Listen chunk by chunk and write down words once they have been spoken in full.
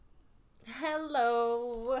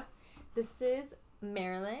Hello. This is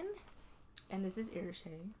Marilyn. And this is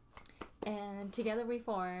Irishay. And together we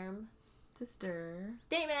form Sister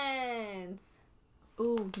Statements.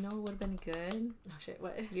 Ooh, you know what would have been good? Oh shit,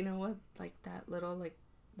 what? You know what? Like that little, like,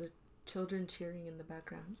 the children cheering in the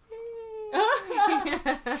background.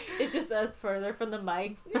 It's just us further from the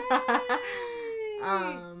mic. Yay!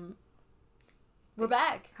 We're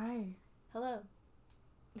back. Hi. Hello.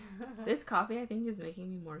 This coffee, I think, is making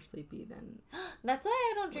me more sleepy than... That's why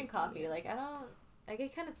I don't drink coffee. Like, I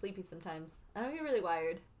get kind of sleepy sometimes. I don't get really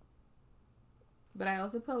wired. But I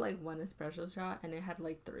also put, like, one espresso shot, and it had,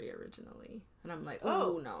 like, 3 originally. And I'm like,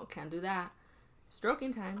 oh, no, can't do that.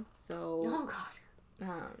 Stroking time, so... Oh,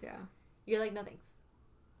 God. Yeah. You're like, no thanks.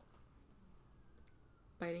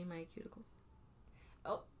 Biting my cuticles.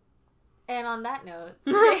 Oh. And on that note...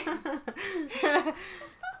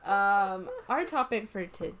 Our topic for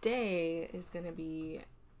today is going to be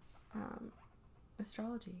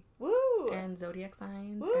astrology. Woo! And zodiac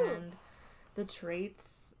signs. Woo! And the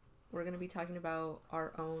traits. We're going to be talking about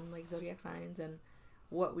our own, like, zodiac signs and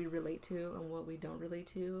what we relate to and what we don't relate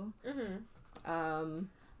to. Mm-hmm.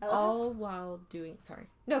 All while doing... Sorry.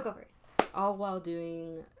 No, go for it. All while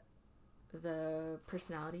doing the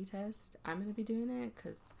personality test. I'm going to be doing it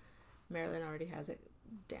because Marilyn already has it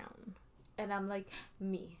down. And I'm like,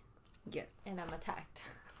 me. Yes. And I'm attacked.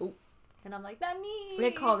 Ooh. And I'm like, that me.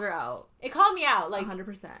 It called her out. It called me out. Like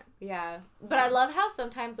 100%. Yeah. But I love how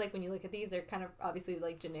sometimes, like, when you look at these, they're kind of obviously,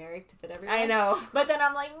 like, generic to fit everyone. I know. But then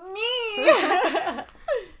I'm like, me.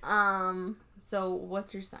 So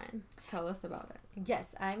what's your sign? Tell us about it.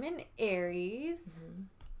 Yes, I'm an Aries.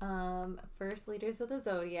 Mm-hmm. First leaders of the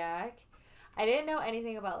zodiac. I didn't know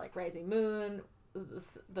anything about, like, rising moon,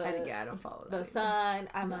 I don't follow that. the sun.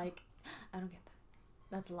 I'm like, I don't get that.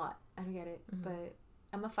 That's a lot. I don't get it. Mm-hmm. But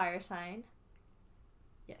I'm a fire sign.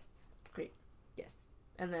 Yes. Great. Yes.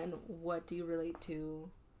 And then what do you relate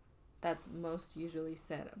to that's most usually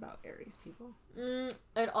said about Aries people?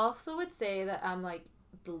 I'd also would say that I'm, like,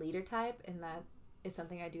 the leader type, and that is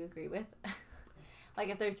something I do agree with. Like,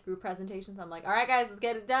 if there's group presentations, I'm like, all right, guys, let's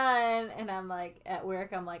get it done. And I'm like, at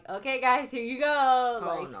work, I'm like, okay, guys, here you go.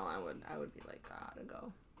 Oh, like, no, I would be like, gotta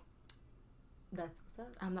go. That's what's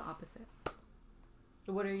up. I'm the opposite.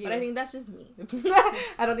 What are you? But I think that's just me.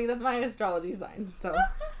 I don't think that's my astrology sign. So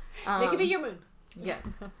it could be your moon. Yes.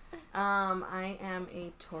 I am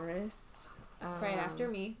a Taurus. Right after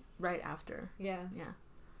me. Right after. Yeah. Yeah.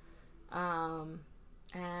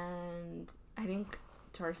 And I think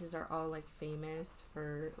Tauruses are all, like, famous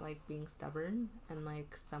for, like, being stubborn and,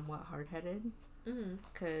 like, somewhat hard-headed. Mm-hmm.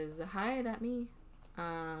 'Cause, hi, that me.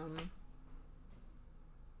 I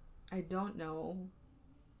don't know.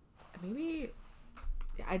 Maybe...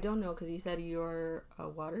 I don't know, because you said you're a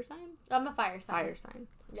water sign? I'm a fire sign. Fire sign.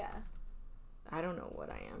 Yeah. I don't know what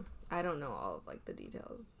I am. I don't know all of, like, the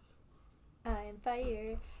details. I'm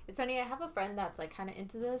fire. It's funny, I have a friend that's, like, kind of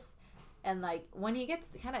into this. And, like, when he gets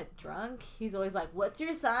kind of drunk, he's always like, what's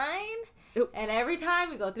your sign? Oop. And every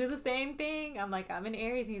time we go through the same thing, I'm like, I'm an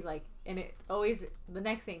Aries. He's like, and it's always the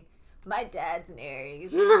next thing, my dad's an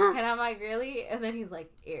Aries. And I'm like, really? And then he's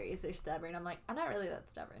like, Aries are stubborn. I'm like, I'm not really that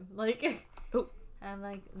stubborn. Like, Oop. I'm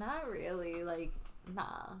like, not really. Like,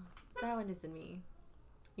 nah, that one isn't me.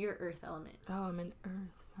 You're earth element. Oh, I'm an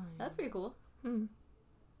earth sign. That's pretty cool.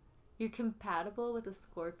 You're compatible with a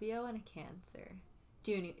Scorpio and a Cancer.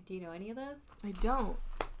 Do you know any of those? I don't.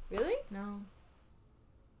 Really? No.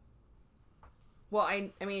 Well,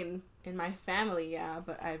 I mean, in my family, yeah,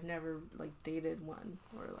 but I've never, like, dated one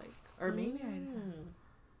or maybe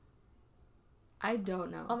I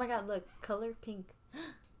don't know. Oh my God! Look, color pink.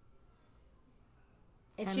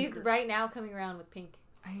 And she's right now coming around with pink.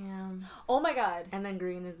 I am. Oh my God! And then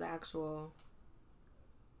green is the actual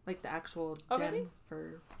gem really?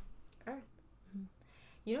 for Earth. Mm-hmm.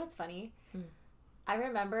 You know what's funny? I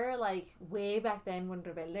remember, like, way back then when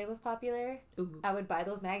Rebelde was popular, I would buy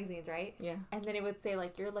those magazines, right? Yeah. And then it would say,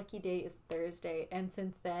 like, your lucky day is Thursday. And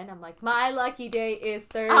since then, I'm like, my lucky day is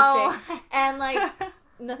Thursday. Oh. And, like,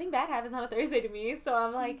 nothing bad happens on a Thursday to me. So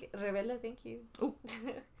I'm like, Rebelde, thank you. Ooh.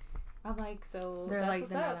 I'm like, so They're that's like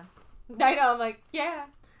what's vanilla. up. I know, I'm like, yeah.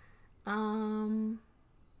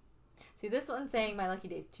 See, this one's saying my lucky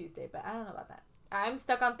day is Tuesday, but I don't know about that. I'm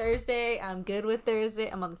stuck on Thursday. I'm good with Thursday.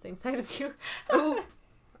 I'm on the same side as you. Ooh.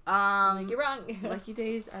 I'm like, you're wrong. Lucky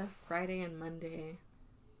days are Friday and Monday.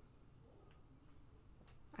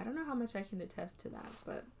 I don't know how much I can attest to that,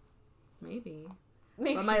 but maybe.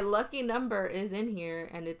 But my lucky number is in here,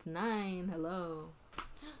 and it's 9. Hello.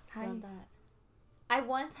 Hi. Love that. I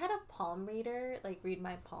once had a palm reader, like, read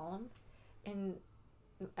my palm, and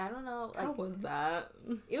I don't know. How was that?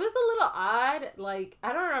 It was a little odd. Like,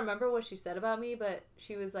 I don't remember what she said about me, but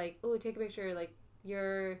she was like, "Oh, take a picture. Like,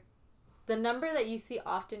 the number that you see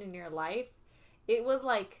often in your life." It was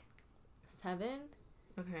like 7.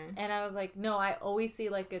 Okay. And I was like, "No, I always see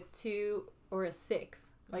like a 2 or a 6.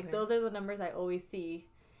 Like, Okay. those are the numbers I always see."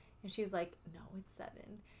 And she's like, "No, it's 7."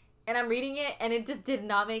 And I'm reading it, and it just did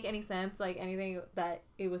not make any sense, like anything that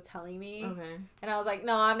it was telling me. Okay. And I was like,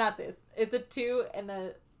 "No, I'm not this. It's a 2 and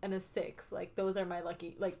a 6. Like, those are my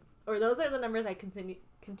lucky, like, or those are the numbers I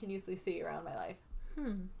continuously see around my life."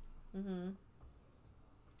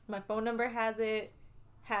 My phone number has it.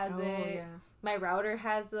 Yeah. My router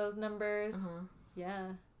has those numbers.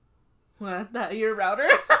 Yeah. What? That your router?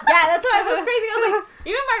 Yeah, that's what I was crazy. I was like,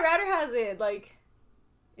 even my router has it. Like,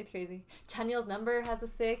 it's crazy. Chanyeol's number has a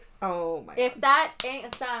 6. Oh my god. If that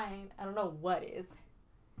ain't a sign, I don't know what is.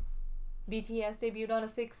 BTS debuted on a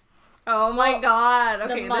 6. Oh my god. the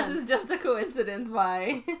Okay, this month. is just a coincidence.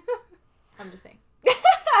 Why? I'm just saying.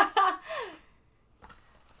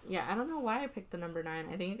 Yeah, I don't know why I picked the number 9.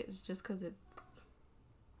 I think it's just because it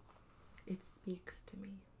speaks to me.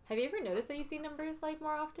 Have you ever noticed that you see numbers like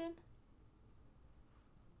more often?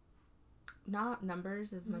 Not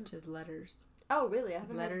numbers as much as letters. Oh, really? I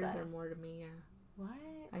haven't Letters heard that. are more to me, yeah. What?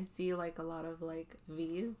 I see like a lot of like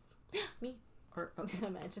V's. Me. Or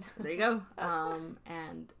Imagine. there you go.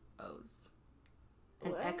 And O's.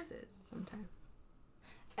 And What? X's sometimes.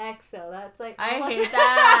 EXO. That's like. I almost- hate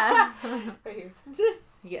that. Right here.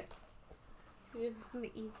 Yes. You're just in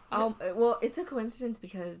the E. Well, it's a coincidence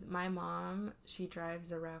because my mom, she drives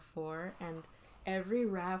a RAV4, and every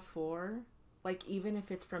RAV4, like even if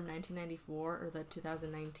it's from 1994 or the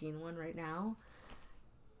 2019 one right now,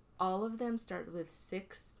 all of them start with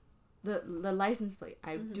 6. The license plate,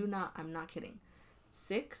 I'm not kidding.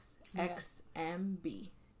 6XMB.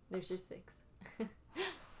 There's your 6.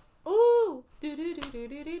 Ooh! Do do do do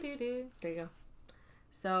do do do do. There you go.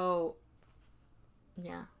 So,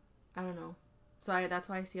 yeah, I don't know. So that's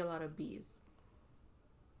why I see a lot of B's.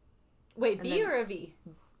 Wait, And B then- or a V?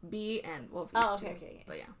 B and well, V's Oh, too. okay.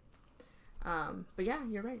 But yeah. But yeah,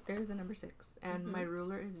 you're right. There's the number 6, and my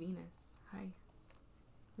ruler is Venus. Hi.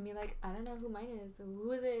 I mean, like, I don't know who mine is.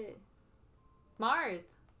 Who is it? Mars.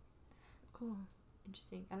 Cool.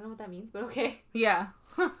 Interesting. I don't know what that means, but okay. Yeah.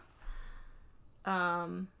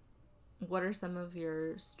 What are some of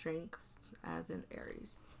your strengths as an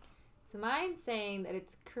Aries? So mine's saying that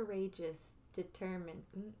it's courageous, determined,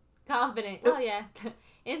 confident. Oh, yeah.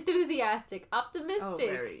 Enthusiastic, optimistic, Oh,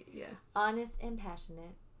 very, yes. honest, and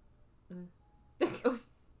passionate.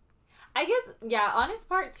 I guess, yeah, honest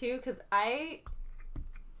part too, because I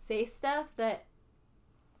say stuff that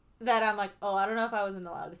I'm like, oh, I don't know if I wasn't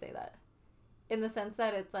allowed to say that. In the sense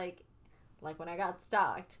that it's like when I got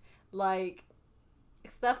stalked, like,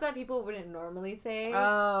 stuff that people wouldn't normally say.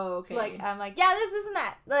 Oh, okay. Like, I'm like, yeah, this isn't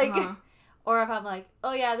that. Like, or if I'm like,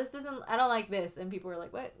 oh, yeah, this isn't, I don't like this. And people are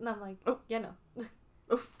like, what? And I'm like, oh, yeah, no.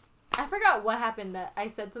 I forgot what happened that I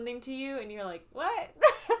said something to you and you're like, what?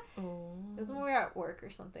 Oh. It was when we were at work or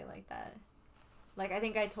something like that. Like, I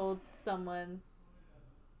think I told someone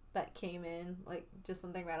that came in, like, just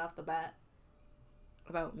something right off the bat.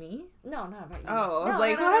 About me? No, not about you. Oh, I was no,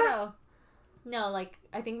 like, no, what? No, like,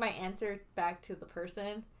 I think my answer back to the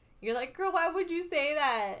person, you're like, girl, why would you say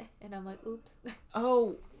that? And I'm like, oops.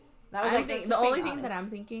 Oh. That was I like, think that's the just being only thing that honest. I'm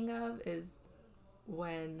thinking of is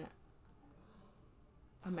when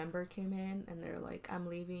a member came in and they're like, I'm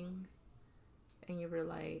leaving. And you were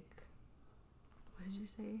like, what did you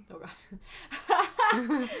say? Oh, God.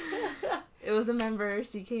 It was a member.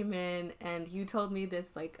 She came in and you told me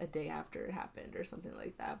this like a day after it happened or something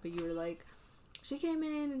like that. But you were like, she came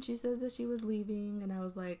in and she says that she was leaving. And I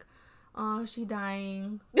was like, oh, she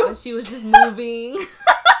dying. But she was just moving.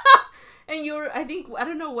 And you were, I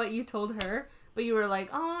don't know what you told her, but you were like,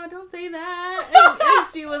 oh, don't say that. And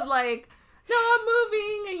she was like, no, I'm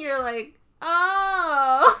moving. And you're like,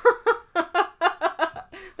 oh.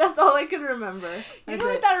 That's all I could remember. You know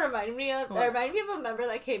what that reminded me of? What? That reminded me of a member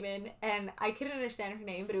that came in, and I couldn't understand her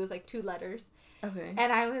name, but it was like 2 letters. Okay.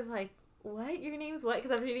 And I was like, what? Your name's what? Because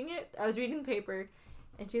I was reading the paper,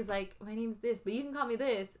 and she's like, my name's this, but you can call me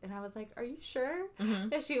this. And I was like, are you sure?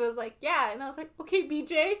 Mm-hmm. And she was like, yeah. And I was like, okay,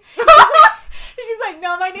 BJ. And she's like,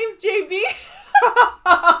 no, my name's JB.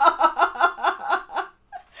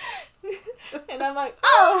 And I'm like,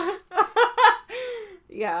 oh.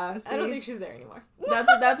 Yeah. I don't see? think she's there anymore.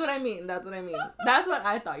 That's what I mean. That's what I mean. That's what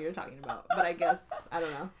I thought you were talking about. But I guess I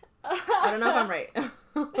don't know. I don't know if I'm right.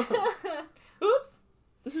 Oops.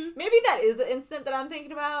 Maybe that is the instant that I'm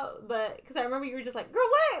thinking about, but because I remember you were just like, girl,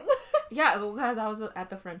 what? Yeah, because I was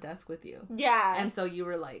at the front desk with you. Yeah. And so you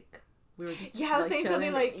were like, we were just I was saying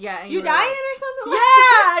something like, yeah, and you were dying like, or something?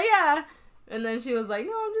 Yeah, yeah. And then she was like,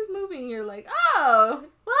 no, I'm just moving. You're like, oh,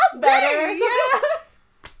 Well, that's better. great, yeah.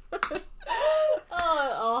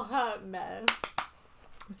 Oh, hot mess.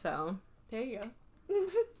 So, There you go.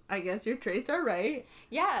 I guess your traits are right.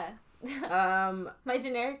 Yeah. My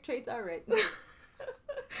generic traits are right.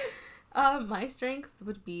 my strengths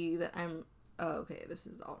would be that I'm, oh, okay, this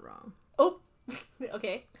is all wrong. Oh,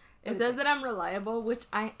 okay. It says that I'm reliable, which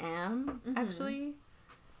I am, actually.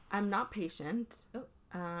 I'm not patient. Oh.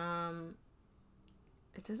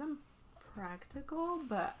 It says I'm practical,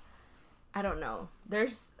 but I don't know.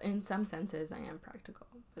 There's, in some senses, I am practical.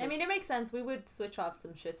 I mean, it makes sense. We would switch off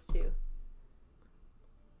some shifts, too.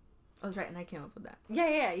 I was right, and I came up with that.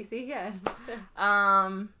 Yeah, you see? Yeah.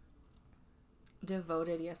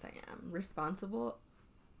 Devoted, yes, I am. Responsible,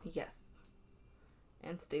 yes.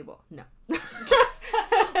 And stable, no.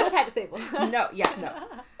 What type of stable? No.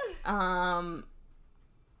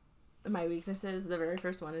 My weaknesses, the very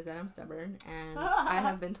first one is that I'm stubborn, and I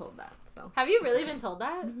have been told that, so. Have you really been told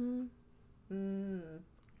that? Mm-hmm.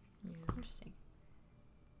 Yeah. Interesting.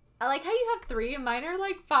 I like how you have 3 and mine are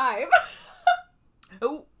like 5.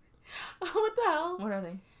 Oh. What the hell? What are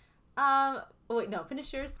they? Wait, no,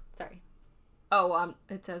 finish yours. Sorry. Oh,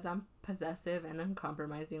 it says I'm possessive and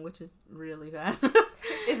uncompromising, which is really bad.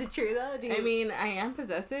 Is it true though? I mean, I am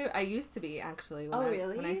possessive. I used to be, actually.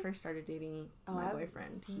 Really? When I first started dating my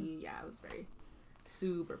boyfriend, I was very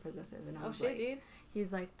super possessive, and I was like, dude.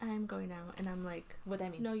 He's like, I'm going out, and I'm like, what I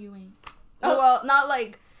mean? No, you ain't. Oh, well, not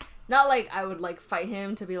like I would like fight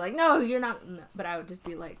him to be like, no, you're not. No. But I would just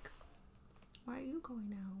be like, why are you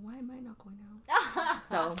going out? Why am I not going out?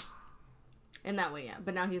 So, in that way, yeah.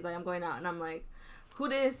 But now he's like, I'm going out, and I'm like, who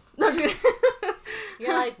this? No,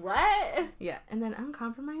 you're like, what? Yeah, and then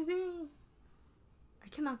uncompromising. I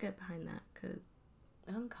cannot get behind that because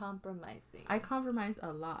uncompromising. I compromise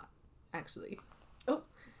a lot, actually. Oh,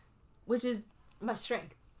 which is my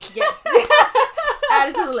strength. Yes. Add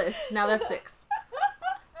it to the list. Now that's 6.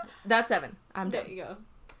 That's 7. I'm done. There you go.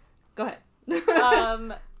 Go ahead.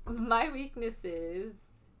 My weaknesses.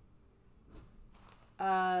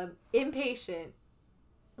 Impatient.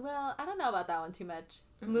 Well, I don't know about that one too much.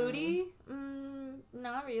 Mm-hmm. Moody?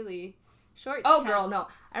 Not really. Short. Oh, girl, no.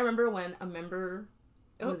 I remember when a member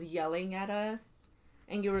was yelling at us,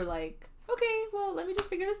 and you were like, okay, well, let me just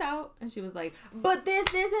figure this out. And she was like, but this,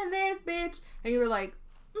 and this, bitch. And you were like,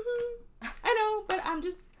 I know, but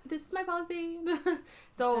this is my policy.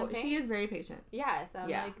 So she is very patient. Yes,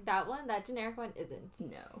 like that one, that generic one isn't.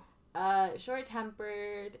 No.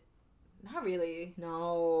 Short-tempered. Not really.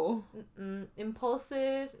 No.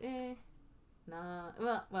 Impulsive. Nah.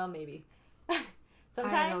 Well, maybe.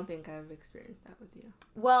 Sometimes. I don't think I've experienced that with you.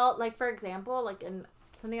 Well, like, for example, like, in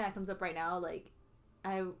something that comes up right now, like,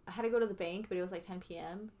 I had to go to the bank, but it was, like, 10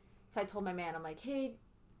 p.m. So I told my man, I'm like, hey,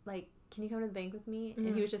 like, can you come to the bank with me?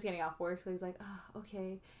 And he was just getting off work, so he's like, oh,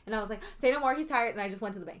 okay. And I was like, say no more, he's tired, and I just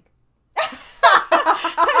went to the bank.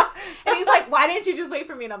 And he's like, why didn't you just wait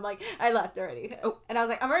for me? And I'm like, I left already. Oh. And I was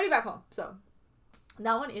like, I'm already back home. So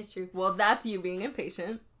that one is true. Well, that's you being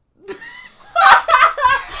impatient.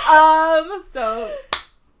 I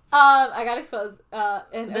got exposed.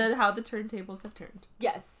 And how the turntables have turned.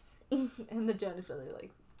 Yes. And the Jonas Brothers,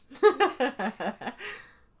 like.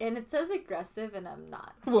 And it says aggressive, and I'm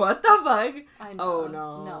not. What the fuck? I know. Oh,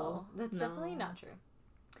 no. No, that's definitely not true.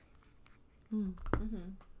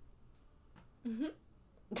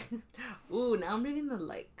 Ooh, now I'm reading the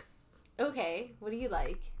likes. Okay, what do you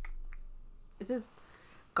like? It says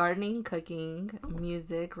gardening, cooking,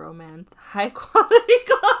 music, romance, high quality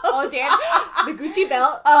clothes. Oh, damn. The Gucci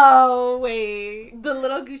belt. Oh, wait. The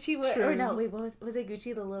little Gucci one. True. Or no, wait, what was it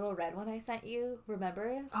Gucci, the little red one I sent you?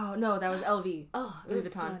 Remember? Oh, no, that was LV. Oh, Louis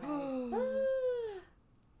Vuitton. So nice.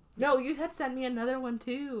 No, you had sent me another one,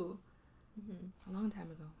 too. A long time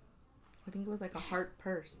ago. I think it was like a heart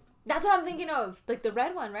purse. That's what I'm thinking of. Like the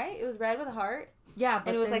red one, right? It was red with a heart. Yeah,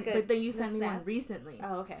 but then you sent me one recently.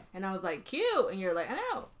 Oh, okay. And I was like, cute. And you're like, I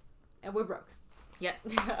know. And we're broke. Yes.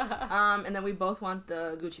 And then we both want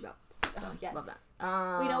the Gucci belt. So, yes. Love that.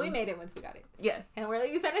 We know we made it once we got it. Yes. And we're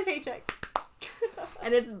like, you sent a paycheck.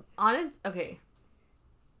 And it's honest. Okay.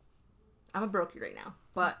 I'm a brokey right now.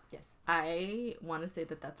 But yes, I want to say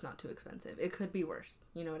that that's not too expensive. It could be worse.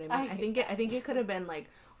 You know what I mean? I think it could have been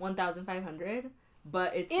like $1,500.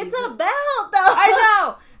 But it's a belt, though. I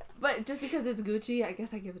know, but just because it's Gucci, I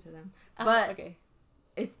guess I give it to them. But okay,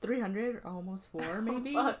 it's $300, almost $400,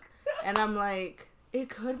 maybe. Oh, fuck. And I'm like, It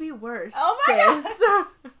could be worse. Oh my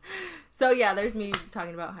God. So yeah, there's me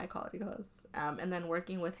talking about high quality clothes. And then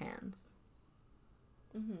working with hands.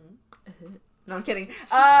 Mm-hmm. No, I'm kidding.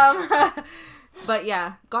 But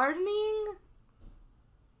yeah, gardening.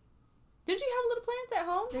 Didn't you have little plants at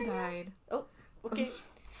home? They died. Oh, okay.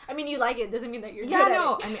 I mean, you like it. Doesn't mean that you're good Yeah, at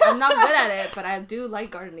no. it. I mean, I'm not good at it, but I do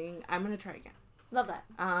like gardening. I'm gonna try again. Love that.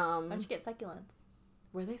 Why don't you get succulents?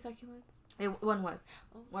 Were they succulents? One was.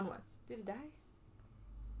 Oh. One was. Did it die?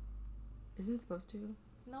 Isn't it supposed to?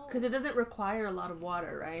 No. Because it doesn't require a lot of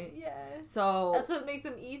water, right? Yeah. So. That's what makes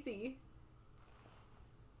them easy.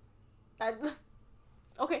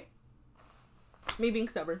 Okay. Me being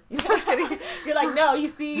stubborn. Just kidding. You're like, no, you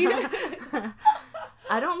see?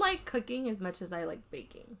 I don't like cooking as much as I like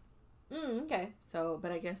baking. Okay. So,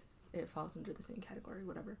 but I guess it falls into the same category,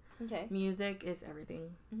 whatever. Okay. Music is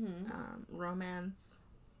everything. Mm-hmm. Romance.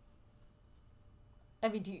 I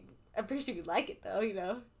mean, I'm pretty sure you like it, though, you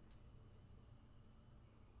know?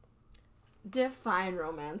 Define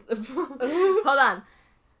romance. Hold on.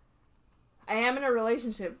 I am in a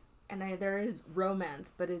relationship, and there is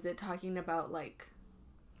romance, but is it talking about, like,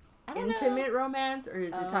 intimate romance, or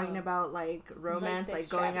is it talking about, like, romance, like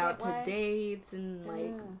going out to dates and,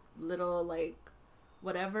 like, little, like,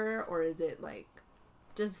 whatever, or is it, like,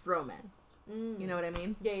 just romance? You know what I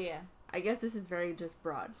mean? Yeah. I guess this is very just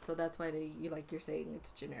broad, so that's why you're saying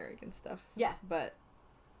it's generic and stuff. Yeah. But,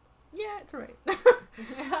 yeah, it's alright.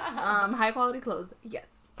 High quality clothes, yes.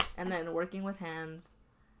 And then working with hands,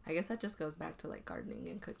 I guess that just goes back to, like, gardening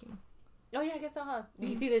and cooking. Oh, yeah, I guess so, huh?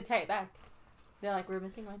 You see the type back. They're like, we're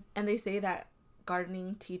missing one. And they say that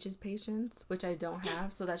gardening teaches patience, which I don't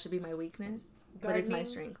have, so that should be my weakness. But it's my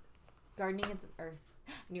strength. Gardening is an earth.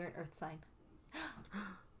 And you're an earth sign.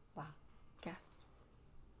 Wow. Gasp.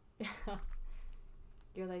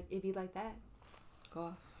 You're like, it'd be like that. Go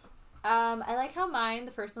off. I like how mine,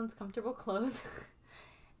 the first one's comfortable clothes.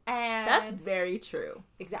 And that's very true.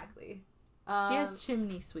 Exactly. She has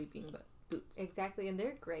chimney sweeping boots. Exactly, and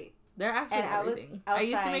they're great. They're actually everything. I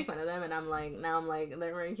used to make fun of them, and now I'm like,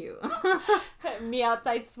 they're very cute. Me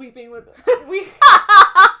outside sweeping with...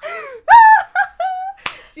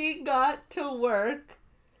 She got to work.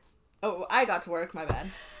 Oh, I got to work, my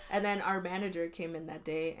bad. And then our manager came in that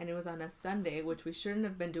day, and it was on a Sunday, which we shouldn't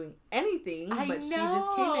have been doing anything. But she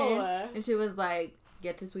just came in, and she was like,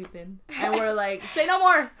 get to sweeping. And we're like, say no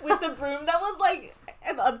more. With the broom that was, like,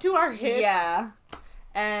 up to our hips. Yeah.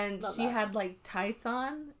 And she had, like, tights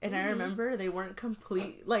on, and I remember they weren't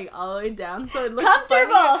complete, like, all the way down, so it looked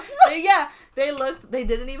comfortable. They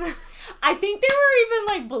didn't even... I think they were even,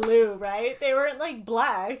 like, blue, right? They weren't, like,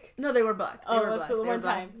 black. No, they were black. They were black. The one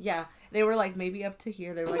time. Yeah. They were, like, maybe up to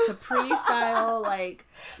here. They were, like, Capri-style, like,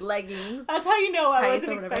 leggings. That's how you know I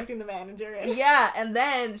wasn't expecting the manager. Yeah, and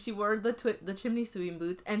then she wore the chimney sweeping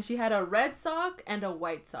boots, and she had a red sock and a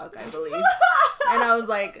white sock, I believe. And I was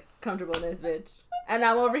like, comfortable in this bitch. And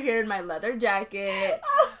I'm over here in my leather jacket,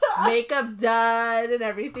 makeup done and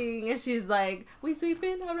everything, and she's like, we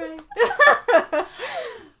sweeping? All right.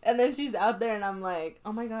 And then she's out there, and I'm like,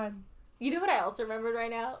 oh my god. You know what I also remembered right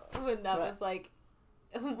now? When that was, like,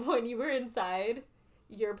 when you were inside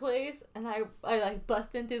your place, and I like,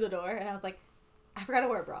 bust in through the door, and I was like, I forgot to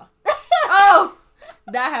wear a bra. Oh!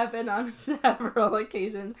 That happened on several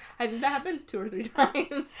occasions. I think that happened 2 or 3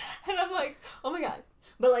 times. And I'm like, oh my god.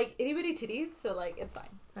 But, like, itty-bitty titties, so, like, it's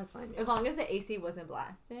fine. That's fine. Yeah. As long as the AC wasn't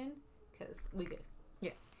blasting, because we good.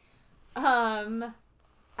 Yeah.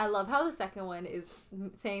 I love how the second one is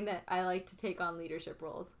saying that I like to take on leadership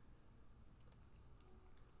roles.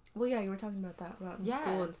 Well, yeah, you were talking about that, about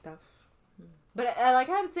school and stuff. But I like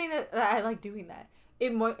how it's saying that I like doing that.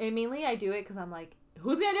 It mainly I do it because I'm like,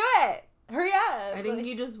 who's gonna do it? Hurry up! I think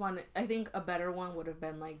you just want it. I think a better one would have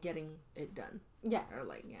been, like, getting it done. Yeah. Or,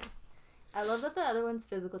 like, yeah. I love that the other one's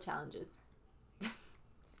physical challenges.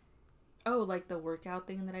 Oh, like the workout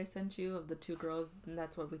thing that I sent you of the 2 girls, and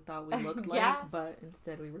that's what we thought we looked like, but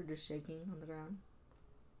instead we were just shaking on the ground.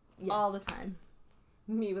 Yes. All the time.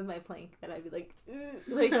 Me with my plank that I'd be like,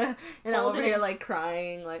 like, and I'm over here like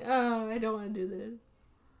crying, like, oh, I don't want to do this.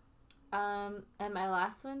 And my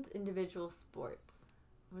last one's individual sports.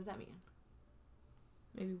 What does that mean?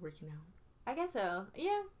 Maybe working out. I guess so.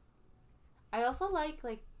 Yeah. I also like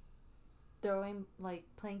throwing, like,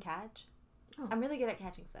 playing catch. Oh. I'm really good at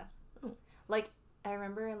catching stuff. Oh. Like, I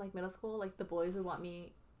remember in, like, middle school, like, the boys would want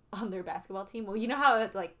me on their basketball team. Well, you know how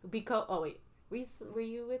it's, like, oh, wait. Were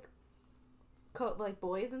you with, like,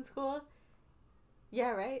 boys in school? Yeah,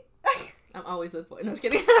 right? I'm always with boys. No, I'm just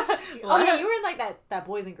kidding. Oh, yeah, you were in, like, that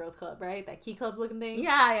boys and girls club, right? That key club looking thing?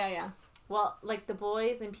 Yeah. Well, like, the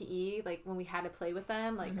boys in PE, like, when we had to play with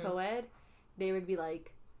them, like, co-ed, they would be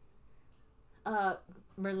like,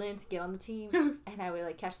 Merlin to get on the team, and I would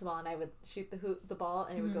like catch the ball and I would shoot the ball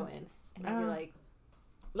and it would go in, and I'd be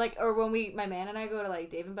like, or when my man and I go to like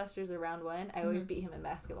Dave and Buster's or round one, I always beat him in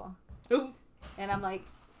basketball. Ooh. And I'm like,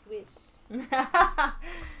 swish.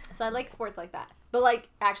 So I like sports like that, but like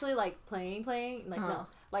actually like playing like no,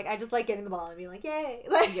 like I just like getting the ball and being like, yay,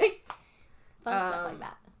 like yes. fun stuff like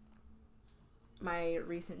that. My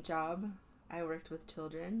recent job, I worked with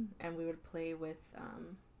children, and we would play with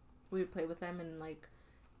them in like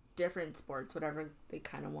different sports, whatever they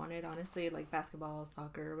kind of wanted, honestly, like basketball,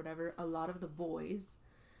 soccer, whatever. A lot of the boys,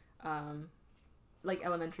 like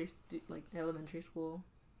elementary school,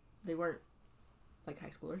 they weren't like high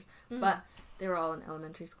schoolers, but they were all in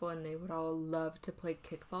elementary school, and they would all love to play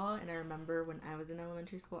kickball. And I remember when I was in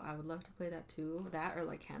elementary school, I would love to play that too, that or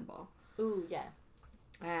like handball. Ooh, yeah.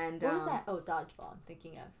 And what was that? Oh, dodgeball. I'm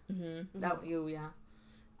thinking of. That you, yeah.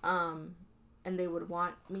 And they would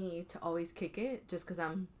want me to always kick it just because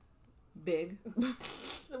I'm big.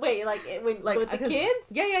 Wait, like with the kids?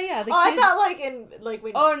 Yeah. The kids. I thought like in like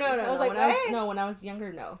when. Oh no! I was like, when I was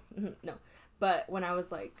younger, no. But when I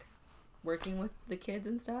was like working with the kids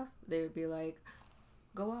and stuff, they would be like,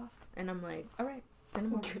 "Go off," and I'm like, "All right." Send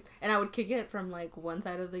them over. And I would kick it from like one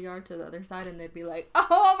side of the yard to the other side, and they'd be like,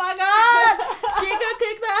 "Oh my god, she could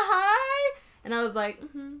kick that high!" And I was like,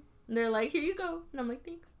 And they're like, "Here you go," and I'm like,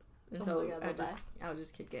 "Thanks." And so I would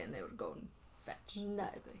just kick it, and they would go and fetch.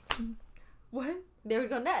 Nuts. What? They would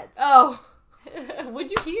go nuts. Oh,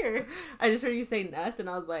 what'd you hear? I just heard you say nuts, and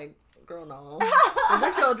I was like, "Girl, no, those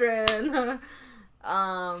are children."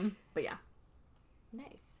 But yeah,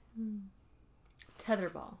 nice.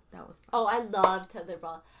 Tetherball, that was fun. Oh, I loved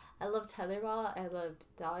tetherball. I loved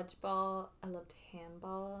dodgeball. I loved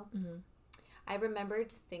handball. I remember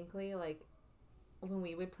distinctly, like, when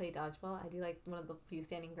we would play dodgeball, I'd be, like, one of the few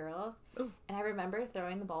standing girls. Ooh. And I remember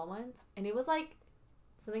throwing the ball once, and it was, like,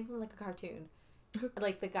 something from, like, a cartoon.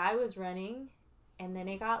 Like, the guy was running, and then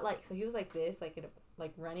it got, like, so he was, like, this, like,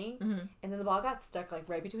 running, and then the ball got stuck, like,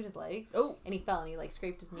 right between his legs. Oh. And he fell, and he, like,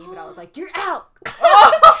 scraped his knee, but I was like, "You're out!"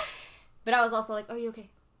 But I was also like, "Are you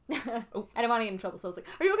okay?" Oh. I didn't want to get in trouble, so I was like,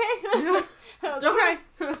 "Are you okay?" Don't cry.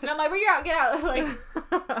 And I'm like, "Well, you're out. Get out." Like,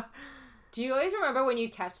 do you always remember when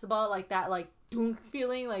you catch the ball, like that, like dunk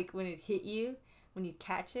feeling, like when it hit you, when you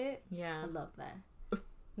catch it? Yeah, I love that.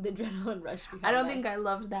 The adrenaline rush. I don't think I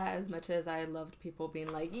loved that as much as I loved people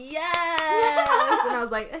being like, "Yes," and I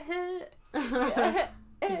was like,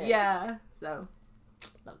 yeah. So,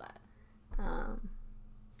 love that.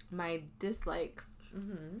 My dislikes.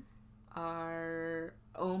 Are,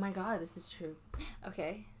 oh my god, this is true.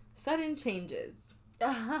 Okay. Sudden changes.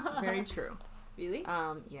 Very true. Really?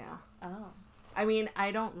 Yeah. Oh. I mean,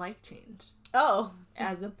 I don't like change. Oh.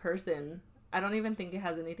 As a person, I don't even think it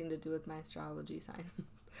has anything to do with my astrology sign.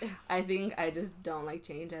 I think I just don't like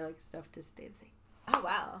change. I like stuff to stay the same. Oh,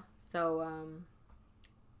 wow. So,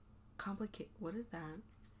 what is that?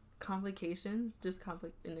 Complications? Just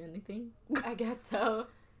in anything? I guess so.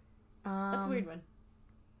 That's a weird one.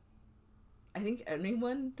 I think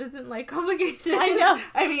anyone doesn't like complications. I know.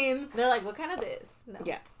 I mean, they're like, "What kind of this?" No.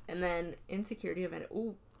 Yeah. And then insecurity of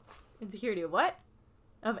insecurity of what?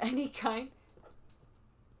 Of any kind?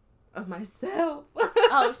 Of myself.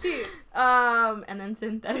 Oh shoot. And then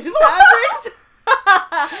synthetic fabrics.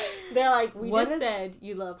 They're like, we just said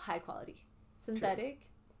you love high quality. Synthetic?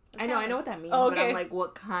 I know what that means, okay. But I'm like,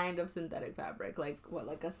 what kind of synthetic fabric? Like what,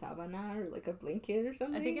 like a sabana or like a blanket or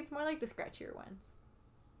something? I think it's more like the scratchier ones.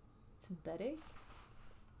 Synthetic?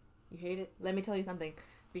 You hate it? Let me tell you something.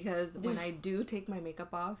 Because when I do take my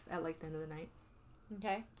makeup off at like the end of the night,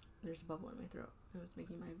 okay, there's a bubble in my throat. It was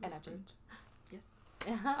making my voice change. Yes.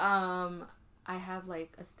 I have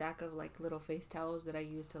like a stack of like little face towels that I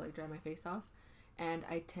use to like dry my face off, and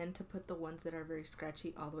I tend to put the ones that are very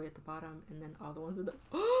scratchy all the way at the bottom, and then all the ones at the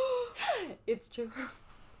it's true.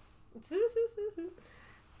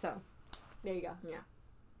 So there you go. Yeah.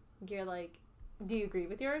 You're like, do you agree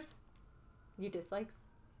with yours? Your dislikes?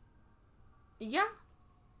 Yeah.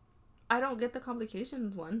 I don't get the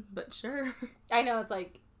complications one, but sure. I know, it's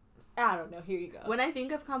like, I don't know, here you go. When I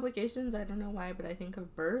think of complications, I don't know why, but I think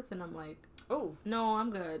of birth, and I'm like, oh, no,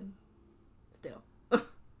 I'm good. Still.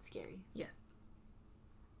 Scary. Yes.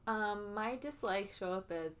 My dislikes show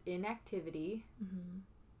up as inactivity.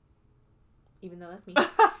 Even though that's me.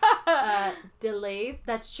 Delays.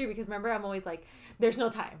 That's true, because remember, I'm always like, there's no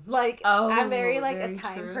time. Like, I'm very like a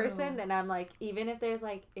time person, and I'm like, even if there's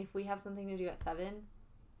like, if we have something to do at 7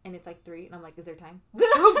 and it's like 3, and I'm like, is there time?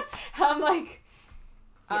 I'm like,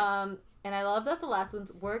 yes. And I love that the last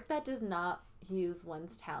one's work that does not use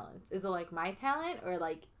one's talents? Is it like my talent or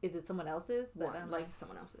like is it someone else's? Like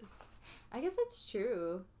someone else's. I guess it's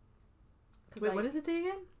true. Wait, like, what does it say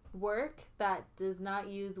again? Work that does not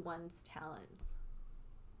use one's talents.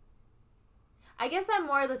 I guess I'm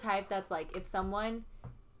more the type that's like if someone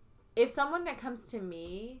that comes to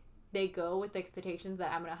me, they go with the expectations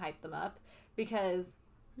that I'm gonna hype them up because.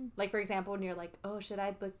 Like, for example, when you're like, oh, should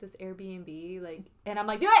I book this Airbnb? Like, and I'm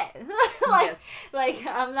like, do it! Like,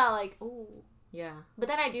 I'm not like, oh. Yeah. But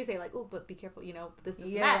then I do say, like, oh, but be careful, this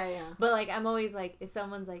is that. Yeah. But, like, I'm always like, if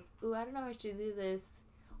someone's like, oh, I don't know if I should do this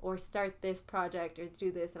or start this project or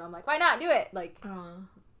do this, and I'm like, why not? Do it! Like, I'm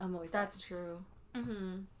always That's true.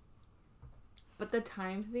 Mm-hmm. But the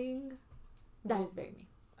time thing... That is very me.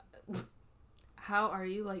 How are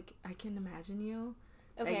you, like, I can imagine you...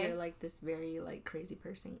 Okay. That you're like this very like crazy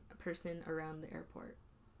person around the airport.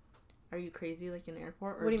 Are you crazy like in the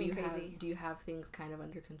airport, or what do you mean crazy? Do you have things kind of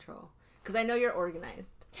under control? Because I know you're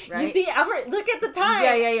organized, right? You see, look at the time.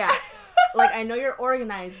 Yeah. Like I know you're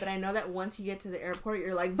organized, but I know that once you get to the airport,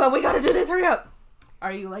 you're like, but we gotta do this. Hurry up.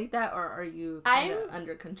 Are you like that, or are you kind of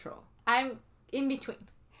under control? I'm in between.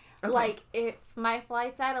 Okay. Like if my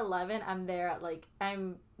flight's at 11, I'm there at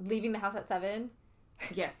I'm leaving the house at 7.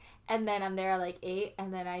 Yes. And then I'm there at 8,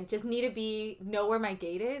 and then I just need to know where my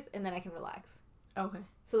gate is, and then I can relax. Okay.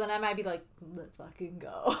 So then I might be like, let's fucking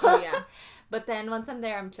go. Oh, yeah. But then once I'm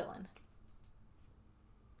there, I'm chilling.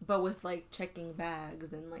 But with checking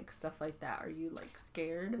bags and stuff like that, are you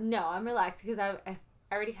scared? No, I'm relaxed because I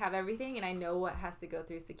already have everything, and I know what has to go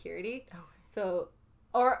through security. Okay. So,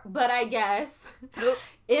 but I guess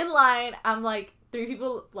in line, I'm 5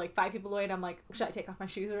 people away, and I'm like, should I take off my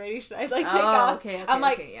shoes already? Should I take off? Okay, I'm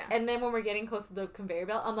yeah. And then when we're getting close to the conveyor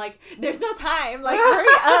belt, I'm like, there's no time. Hurry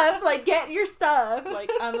up. Get your stuff.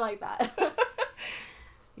 I'm like that.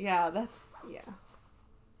 Yeah,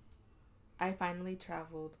 I finally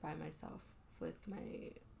traveled by myself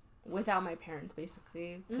without my parents,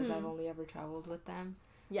 basically, because I've only ever traveled with them.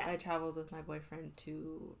 Yeah. I traveled with my boyfriend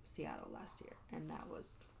to Seattle last year, and that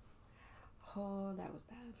was bad.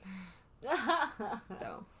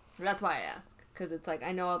 So that's why I ask, because it's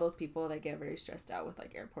I know all those people that get very stressed out with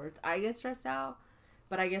airports. I get stressed out,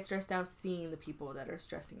 but I get stressed out seeing the people that are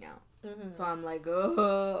stressing out. Mm-hmm. So I'm like,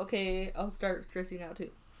 oh, okay, I'll start stressing out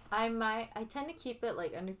too. I tend to keep it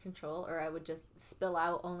under control, or I would just spill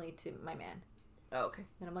out only to my man. Oh, okay.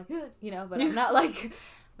 And I'm like,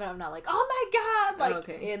 but I'm not oh my god,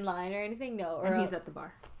 in line or anything. No, or and he's at the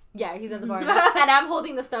bar. Yeah, he's at the bar, and I'm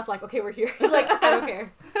holding the stuff okay, we're here. I don't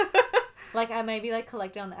care. I might be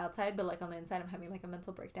collected on the outside, but on the inside, I'm having a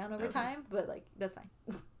mental breakdown over time. But that's fine.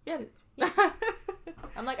 Yeah, it is. Yeah.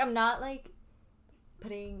 I'm not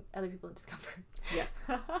putting other people in discomfort. Yes,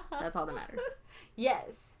 that's all that matters.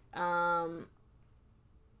 Yes.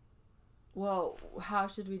 Well, how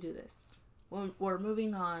should we do this? Well, we're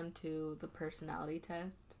moving on to the personality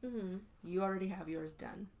test. Mm-hmm. You already have yours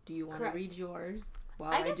done. Do you want to read yours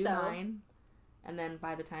while I do mine? And then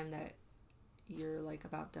by the time that you're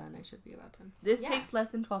about done, I should be about done. This takes less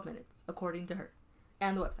than 12 minutes, according to her.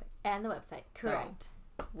 And the website. Correct.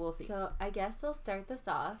 So, we'll see. So I guess they'll start this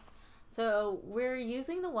off. So we're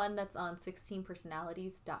using the one that's on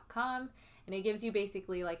 16personalities.com, and it gives you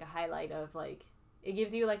basically a highlight of it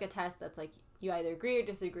gives you a test that's you either agree or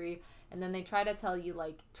disagree, and then they try to tell you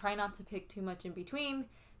try not to pick too much in between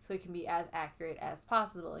so it can be as accurate as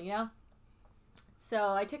possible,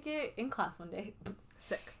 So I took it in class one day.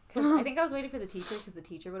 Sick. Because I think I was waiting for the teacher, because the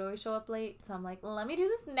teacher would always show up late. So I'm like, let me do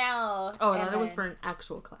this now. Oh, and that was for an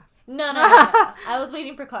actual class. No. I was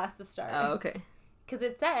waiting for class to start. Oh, okay. Because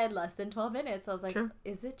it said less than 12 minutes. I was like, true.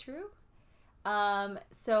 Is it true?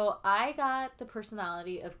 So I got the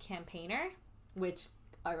personality of campaigner, which,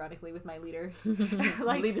 ironically, with my leader.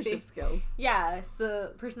 Leadership skills. Yeah.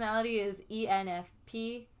 So personality is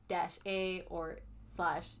ENFP-A or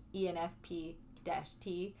 /ENFP-T.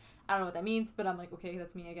 I don't know what that means, but I'm like, okay,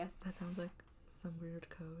 that's me, I guess. That sounds like some weird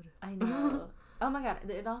code. I know. Oh my god,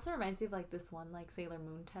 it also reminds me of this one Sailor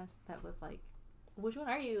Moon test that was which one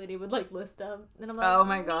are you? And it would list them, and I'm like, oh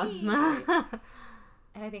my god.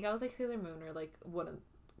 And I think I was Sailor Moon or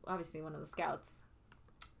obviously one of the scouts.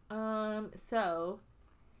 So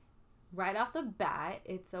right off the bat,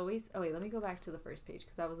 it's always. Oh wait, let me go back to the first page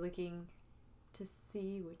because I was looking to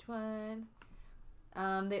see which one.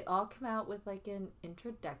 They all come out with an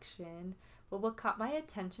introduction. But what caught my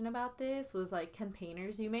attention about this was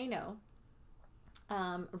campaigners you may know.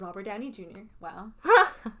 Robert Downey Jr. Wow.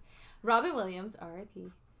 Robin Williams,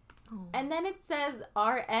 R.I.P. Oh. And then it says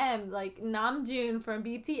RM, Namjoon from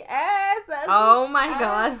BTS. Oh my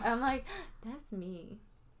god. I'm like, that's me.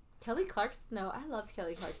 Kelly Clarkson. No, I loved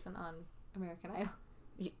Kelly Clarkson on American Idol.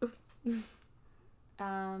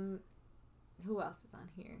 Who else is on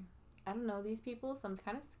here? I don't know these people, so I'm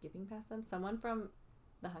kind of skipping past them. Someone from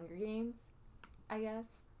The Hunger Games, I guess.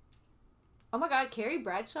 Oh my god, Carrie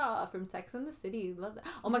Bradshaw from Sex and the City. Love that.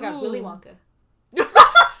 Oh my god, Willy Wonka.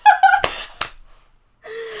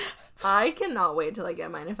 I cannot wait till I get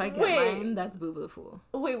mine. If I get mine, that's Boo Boo the Fool.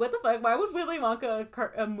 Wait, what the fuck? Why would Willy Wonka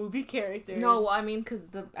a movie character? No, I mean, because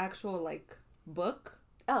the actual, like, book.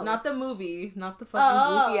 Oh. Not the movie. Not the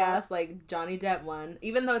fucking goofy-ass, like, Johnny Depp one.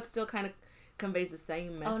 Even though it still kind of conveys the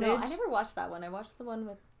same message. Oh, no, I never watched that one. I watched the one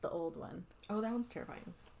with the old one. Oh, that one's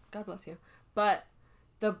terrifying. God bless you. But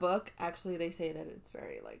the book, actually, they say that it's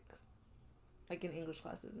very, like in English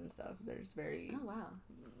classes and stuff, there's very... Oh, wow.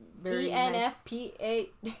 Very ENFPA.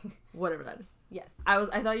 Nice, whatever that is. Yes. I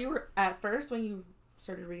thought you were... At first, when you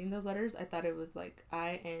started reading those letters, I thought it was, like,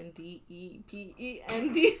 INDEPEND.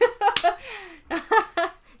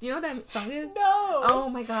 Do you know what that song is? No. Oh,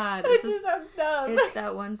 my God. It just sounds dumb. It's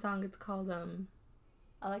that one song. It's called,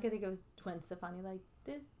 All I could think of was Gwen Stefani, like,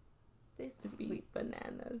 this Beat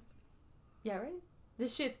Bananas. Yeah, right?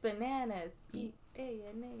 This shit's bananas.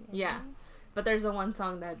 B-A-N-A. Yeah. But there's the one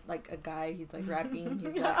song that, like, a guy, he's, like, rapping.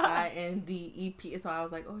 He's like, INDEP. So I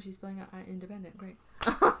was like, oh, she's spelling out independent. Great.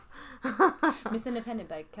 Miss Independent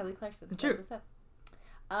by Kelly Clarkson. True. That's what's up.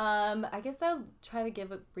 I guess I'll try to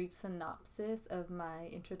give a brief synopsis of my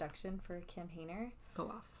introduction for Campaigner.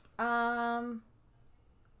 Go off.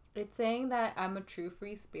 It's saying that I'm a true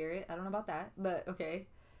free spirit. I don't know about that, but okay.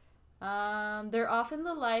 They're often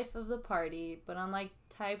the life of the party, but unlike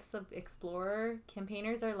types of explorer,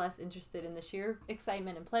 campaigners are less interested in the sheer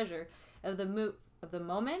excitement and pleasure of the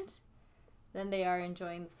moment than they are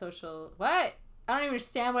enjoying the social... What? I don't even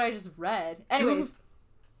understand what I just read. Anyways,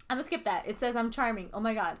 I'm gonna skip that. It says I'm charming. Oh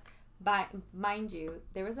my god. Mind you,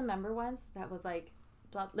 there was a member once that was like...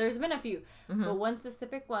 Blah, there's been a few, but one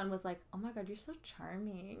specific one was like, oh my god, you're so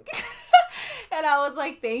charming. And I was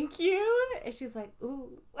like, thank you. And she's like,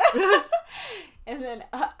 ooh. And then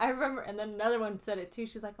I remember, and then another one said it too.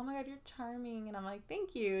 She's like, oh my god, you're charming. And I'm like,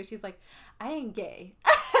 thank you. She's like, I ain't gay.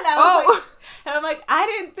 And I was like, and I'm like, I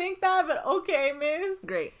didn't think that, but okay, miss.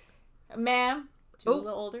 Great. Ma'am. She was a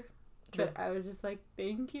little older. True. But I was just like,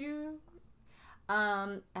 thank you.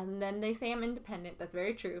 And then they say I'm independent. That's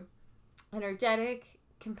very true. Energetic,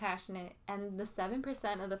 compassionate, and the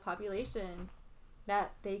 7% of the population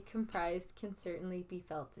that they comprise can certainly be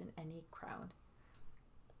felt in any crowd.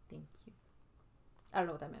 Thank you. I don't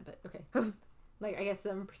know what that meant, but okay. Like, I guess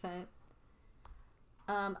 7%.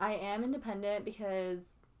 I am independent because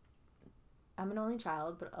I'm an only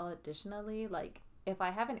child, but additionally, like, if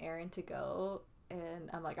I have an errand to go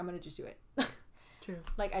and I'm like, I'm gonna just do it. True.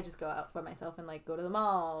 Like, I just go out by myself and, like, go to the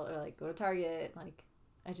mall or, like, go to Target. Like,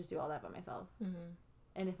 I just do all that by myself. Mm-hmm.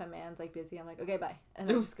 And if a man's, like, busy, I'm like, okay, bye.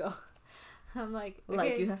 And I just go. I'm like, okay.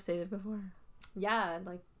 Like you have stated before. Yeah,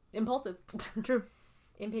 like, impulsive. True.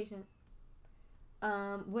 Impatient.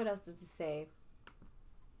 What else does it say?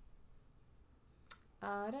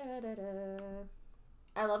 I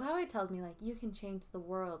love how it tells me, like, you can change the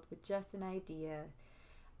world with just an idea.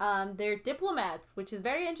 They're diplomats, which is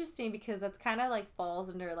very interesting because that's kind of, like, falls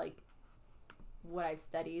under, like, what I've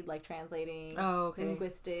studied, like translating,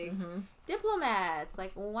 linguistics. Mm-hmm. Diplomats,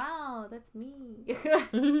 like, wow, that's me.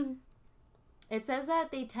 It says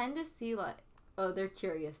that they tend to see they're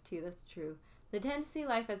curious too, that's true. They tend to see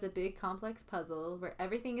life as a big complex puzzle where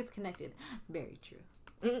everything is connected. Very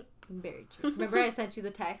true. Very true. Remember I sent you the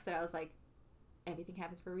text that I was like, everything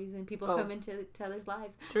happens for a reason. People come into each other's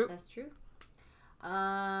lives. True. That's true.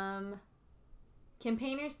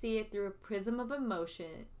 Campaigners see it through a prism of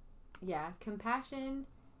emotion. Yeah, compassion,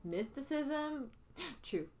 mysticism.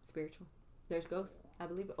 True. Spiritual. There's ghosts. I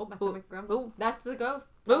believe it. Oh, my stomach grumbled. That's the ghost.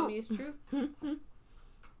 Tell me it's true.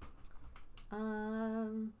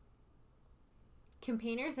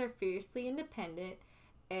 Campaigners are fiercely independent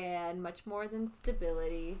and much more than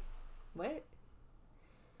stability. What?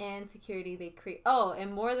 And security they create. Oh,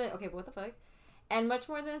 and more than... Okay, but what the fuck? And much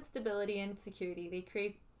more than stability and security, they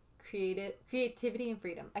create creativity and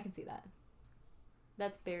freedom. I can see that.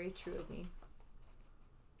 That's very true of me.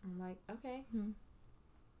 I'm like, okay.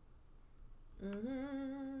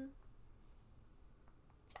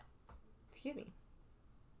 Excuse me.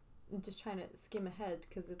 I'm just trying to skim ahead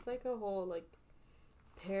because it's like a whole like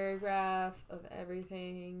paragraph of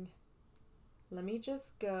everything. Let me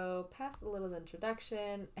just go past a little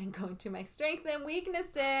introduction and go into my strengths and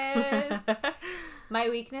weaknesses. My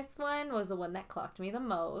weakness one was the one that clocked me the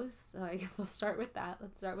most. So I guess I'll start with that.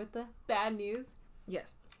 Let's start with the bad news.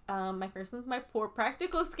 Yes. My first one's my poor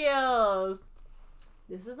practical skills.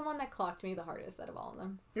 This is the one that clocked me the hardest out of all of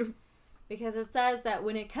them. Because it says that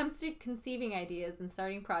when it comes to conceiving ideas and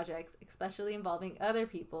starting projects, especially involving other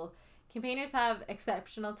people, campaigners have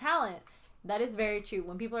exceptional talent. That is very true.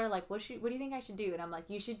 When people are like, what do you think I should do? And I'm like,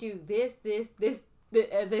 you should do this,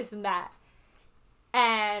 and that.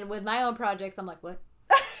 And with my own projects, I'm like, what?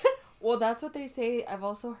 Well, that's what they say. I've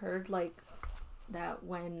also heard, like, that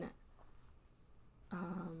when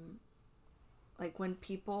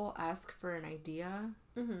people ask for an idea,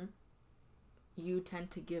 Mm-hmm. you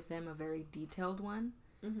tend to give them a very detailed one.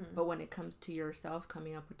 Mm-hmm. But when it comes to yourself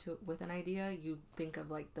coming up with an idea, you think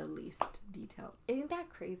of, like, the least details. Isn't that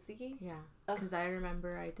crazy? Yeah. Because I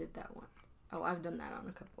remember I did that once. Oh, I've done that on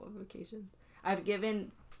a couple of occasions. I've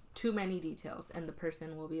given too many details, and the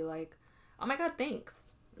person will be like, oh my god, thanks.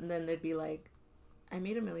 And then they'd be like, I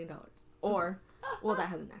made $1 million. Or, well, that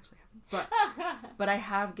hasn't actually happened. But I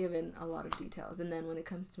have given a lot of details. And then when it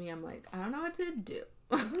comes to me, I'm like, I don't know what to do.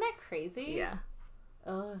 Isn't that crazy? Yeah.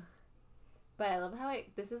 Ugh. But I love how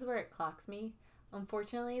this is where it clocks me.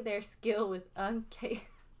 Unfortunately, their skill with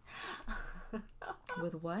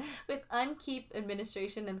With what? With unkeep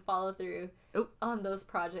administration and follow through on those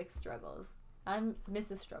project struggles. I'm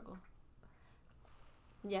Mrs. Struggle.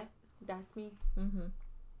 Yeah, that's me. Mm-hmm.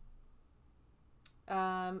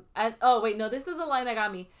 This is a line that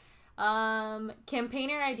got me.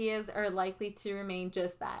 Campaigner ideas are likely to remain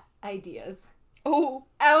just that, ideas. Oh.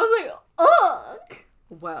 I was like, ugh.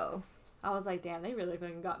 Well. I was like, damn, they really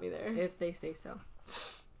fucking got me there. If they say so.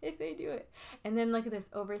 If they do it. And then look at this,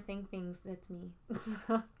 overthink things, that's me.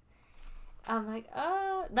 I'm like,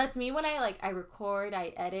 that's me when I record,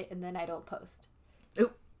 I edit, and then I don't post.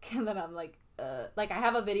 Oop. And then I'm like, I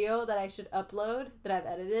have a video that I should upload that I've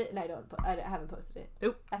edited, and I haven't posted it.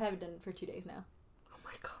 Oop. I haven't done it for 2 days now. Oh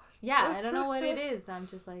my god. Yeah, I don't know what it is. I'm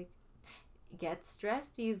just like, get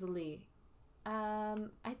stressed easily.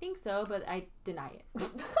 I think so, but I deny it.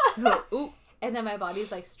 Ooh. And then my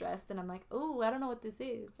body's like stressed, and I'm like, oh, I don't know what this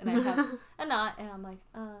is. And I have a knot, and I'm like,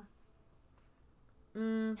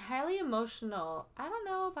 highly emotional. I don't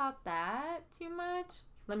know about that too much.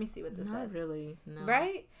 Let me see what this says. Not really, no.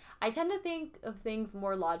 Right? I tend to think of things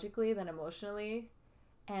more logically than emotionally.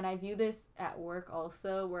 And I view this at work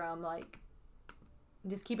also, where I'm like,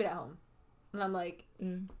 just keep it at home. And I'm like,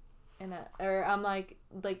 I'm like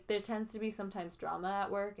there tends to be sometimes drama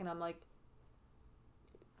at work, and I'm like,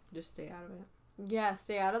 just stay out of it. Yeah,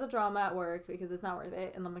 stay out of the drama at work because it's not worth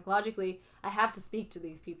it. And I'm like, logically, I have to speak to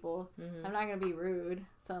these people. Mm-hmm. I'm not going to be rude.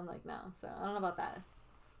 So I'm like, no. So I don't know about that.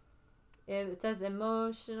 It says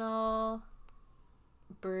emotional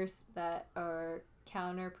bursts that are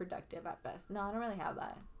counterproductive at best. No, I don't really have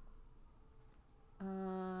that.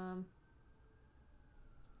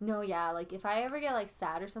 No, yeah, like if I ever get like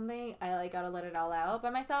sad or something, I like gotta let it all out by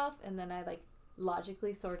myself, and then I like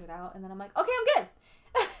logically sort it out, and then I'm like, okay, I'm good.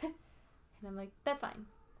 And I'm like, that's fine.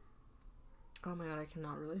 Oh my god, I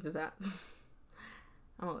cannot relate to that.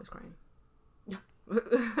 I'm always crying.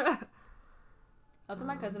 That's what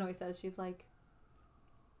my cousin always says. She's like,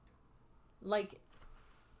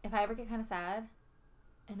 if I ever get kind of sad,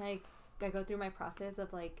 and I go through my process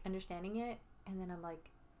of like understanding it, and then I'm like,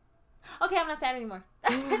 okay, I'm not sad anymore.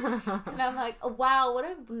 And I'm like, oh, wow, what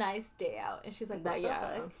a nice day out. And she's like, that,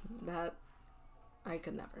 yeah, that I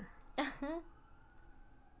could never.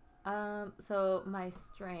 So my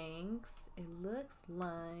strengths, it looks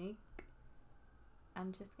like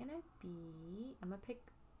I'm gonna pick,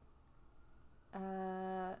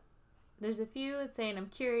 there's a few. It's saying I'm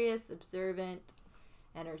curious, observant,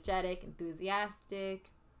 energetic, enthusiastic,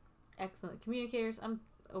 excellent communicators. I'm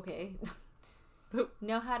okay.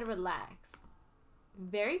 Know how to relax.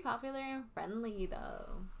 Very popular and friendly,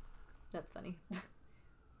 though. That's funny.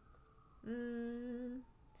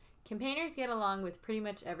 Campaigners get along with pretty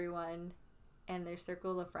much everyone, and their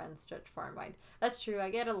circle of friends stretch far and wide. That's true. I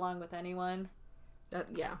get along with anyone.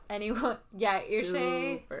 Yeah. Anyone. Yeah,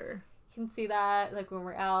 Irshay. Super. Can see that. Like, when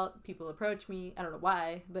we're out, people approach me. I don't know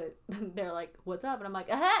why, but they're like, what's up? And I'm like,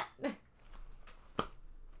 aha!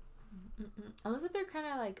 Unless if they're kind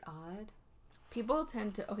of, like, odd. People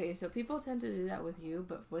tend to do that with you,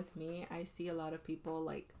 but with me, I see a lot of people,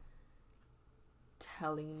 like,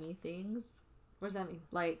 telling me things. What does that mean?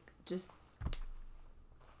 Like, just,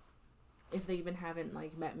 if they even haven't,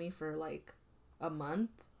 like, met me for, like, a month,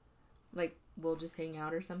 like, we'll just hang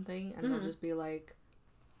out or something, and they'll just be like,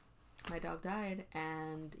 my dog died,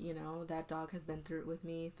 and, you know, that dog has been through it with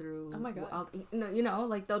me through... Oh, my God. You know,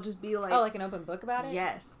 like, they'll just be like... Oh, like an open book about it?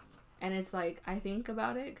 Yes. And it's like, I think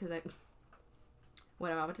about it, because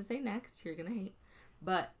what I'm about to say next, you're gonna hate.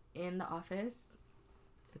 But in the office,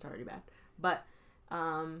 it's already bad. But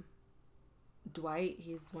Dwight,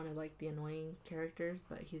 he's one of like the annoying characters,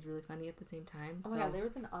 but he's really funny at the same time. Oh so. my god, there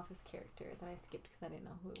was an Office character that I skipped because I didn't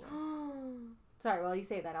know who it was. Sorry, while you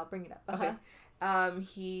say that, I'll bring it up. Okay.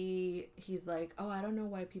 He's like, oh, I don't know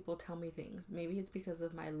why people tell me things. Maybe it's because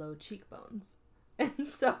of my low cheekbones. And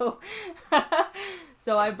so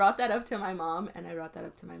I brought that up to my mom, and I brought that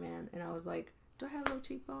up to my man, and I was like, do I have low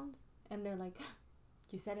cheekbones? And they're like,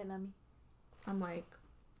 you said it, Nami. I'm like,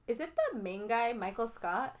 is it the main guy, Michael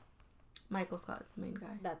Scott? Michael Scott's the main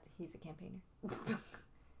guy. He's a campaigner.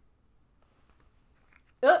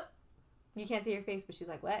 Oh! You can't see her face, but she's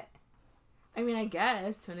like, what? I mean, I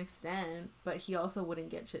guess to an extent, but he also wouldn't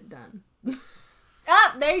get shit done.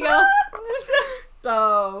 Ah, there you go.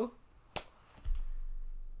 So,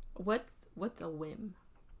 what's a whim?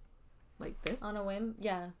 Like this? On a whim?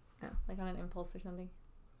 Yeah. Oh. Like on an impulse or something.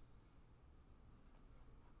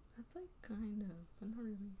 That's like kind of, but not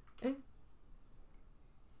really.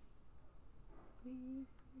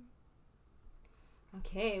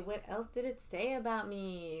 Okay, what else did it say about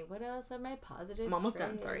me? What else are my positive I'm almost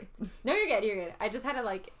traits? done, sorry. No, you're good. I just had to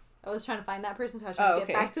I was trying to find that person, so I was trying to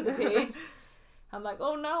get back to the page. I'm like,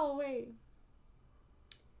 oh no, wait.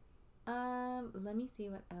 Let me see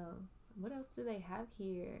what else. What else do they have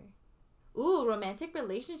here? Ooh, romantic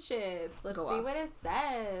relationships. Let's see what it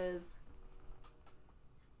says.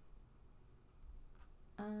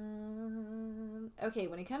 Okay,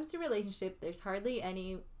 when it comes to relationship, there's hardly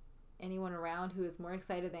anyone around who is more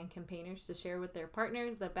excited than campaigners to share with their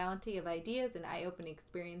partners the bounty of ideas and eye-opening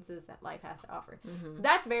experiences that life has to offer. Mm-hmm.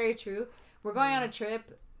 That's very true. We're going on a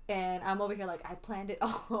trip, and I'm over here like, I planned it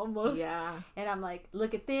all almost. Yeah. And I'm like,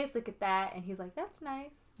 look at this, look at that. And he's like, that's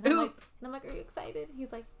nice. And I'm like, are you excited?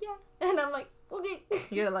 He's like, yeah. And I'm like, okay.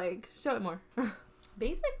 You're like, show it more.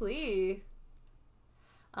 Basically.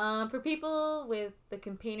 For people with the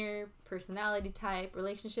campaigner personality type,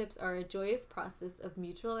 relationships are a joyous process of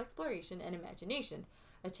mutual exploration and imagination,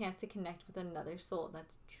 a chance to connect with another soul.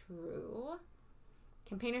 That's true.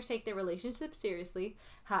 Campaigners take their relationships seriously.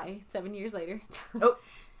 7 years later.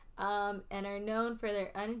 And are known for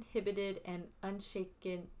their uninhibited and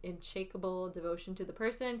unshakable devotion to the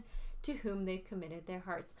person to whom they've committed their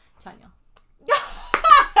hearts. Tanya.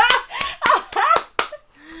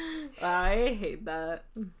 I hate that.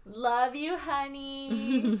 Love you,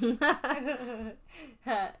 honey.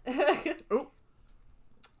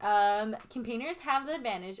 Campaigners have the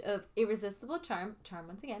advantage of irresistible charm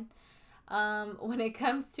once again. When it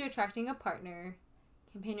comes to attracting a partner,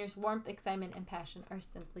 campaigners' warmth, excitement, and passion are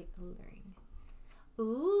simply alluring.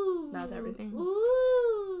 Ooh. That's everything.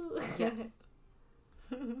 Ooh. Yes.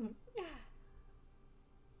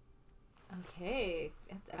 Okay.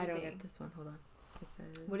 I don't get this one. Hold on. It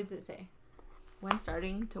says, what does it say? When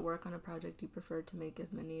starting to work on a project, you prefer to make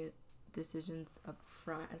as many decisions up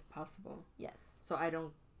front as possible. Yes. So I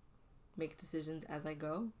don't make decisions as I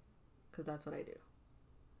go, because that's what I do.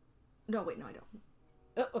 No, wait, no, I don't.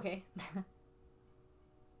 Oh, okay.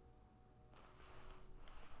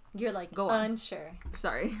 You're like, go on. unsure.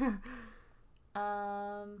 Sorry.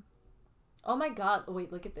 Oh my god. Oh,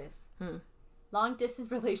 wait, look at this. Long distance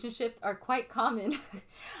relationships are quite common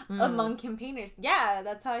among campaigners. Yeah,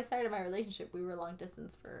 that's how I started my relationship. We were long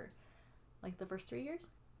distance for like the first 3 years.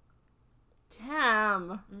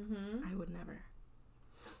 Damn. I would never.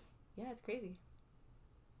 Yeah, it's crazy.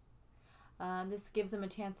 This gives them a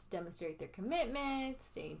chance to demonstrate their commitment,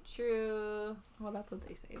 staying true. Well, that's what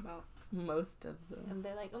they say about most of them. And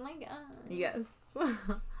they're like, oh my god. Yes.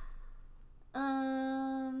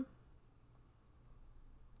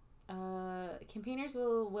 Campaigners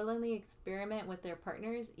will willingly experiment with their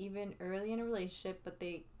partners even early in a relationship, but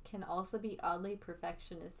they can also be oddly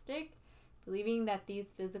perfectionistic, believing that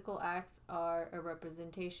these physical acts are a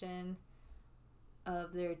representation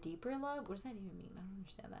of their deeper love. What does that even mean? I don't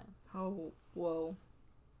understand that. Oh, whoa.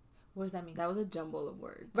 What does that mean? That was a jumble of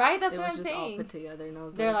words. Right? That's what I'm saying. It was just all put together. And I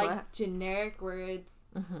was They're like what? Generic words.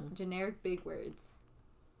 Generic big words.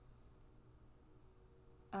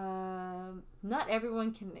 Not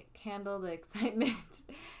everyone can handle the excitement,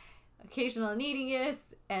 occasional neediness,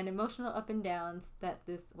 and emotional up and downs that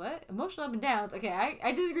this... What? Emotional up and downs? Okay,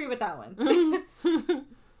 I disagree with that one.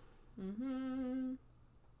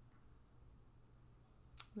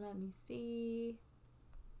 Let me see.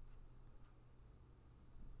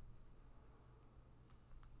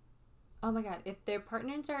 Oh my god, if their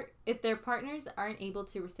partners aren't able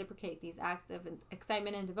to reciprocate these acts of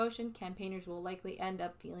excitement and devotion, campaigners will likely end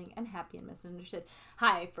up feeling unhappy and misunderstood.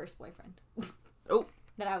 Hi, first boyfriend. Oh.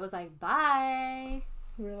 That I was like, bye.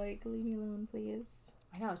 You were like, leave me alone, please.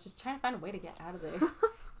 I know, I was just trying to find a way to get out of there.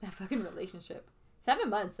 That fucking relationship. 7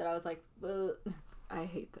 months that I was like, ugh. I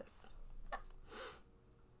hate this.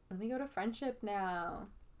 let me go to friendship now.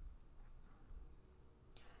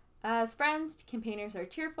 As friends, campaigners are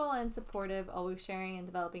cheerful and supportive, always sharing and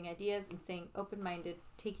developing ideas and staying open-minded,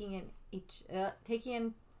 taking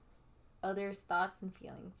in others' thoughts and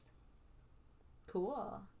feelings.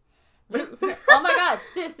 Cool. Oh my god,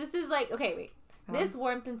 sis, this is like, okay, wait. This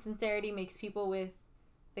warmth and sincerity makes people with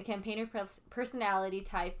the campaigner personality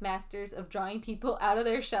type masters of drawing people out of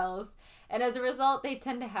their shells, and as a result, they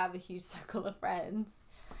tend to have a huge circle of friends.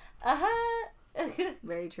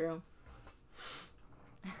 Very true.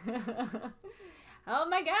 Oh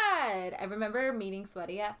my god. I remember meeting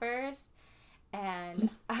Sweaty at first,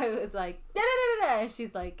 and I was like, da-da-da-da-da.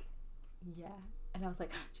 She's like, yeah. And I was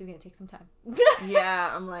like, she's gonna take some time.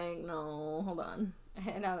 Yeah, I'm like, no, hold on.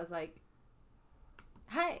 And I was like,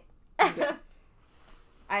 hi. Yes.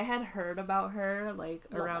 I had heard about her, like,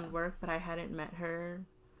 Love around that. work, but I hadn't met her,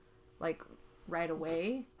 like, right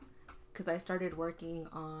away. Because I started working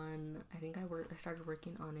on, I started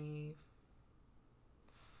working on a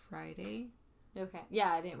Friday. Okay.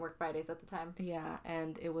 Yeah, I didn't work Fridays at the time. Yeah,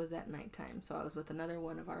 and it was at nighttime. So I was with another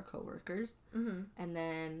one of our coworkers. Mm-hmm. And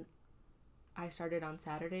then I started on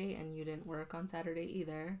Saturday, and you didn't work on Saturday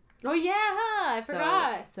either. Oh, yeah, huh? I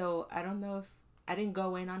forgot. So I don't know if I didn't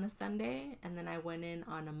go in on a Sunday, and then I went in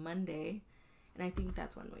on a Monday, and I think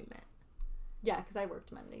that's when we met. Yeah, because I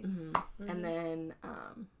worked Mondays. Mm-hmm. Mm-hmm. And then,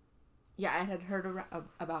 yeah, I had heard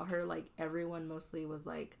about her. Like, everyone mostly was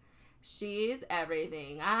like, she's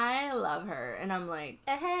everything. I love her. And I'm like,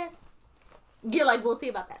 You're like, we'll see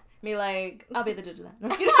about that. me like, I'll be the judge of that. No,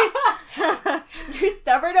 I'm kidding. You're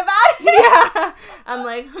stubborn about it? Yeah. I'm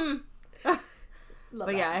like, Love but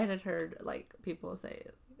that. yeah, I had heard, like, people say,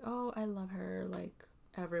 oh, I love her. Like,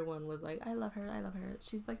 everyone was like, I love her. I love her.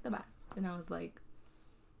 She's, like, the best. And I was like,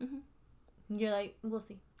 You're like, we'll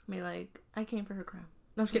see. me like, I came for her crown.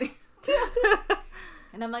 No, I'm just kidding.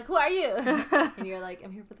 And I'm like, who are you? And you're like,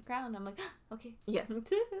 I'm here for the crown. I'm like, okay. Yeah. Trying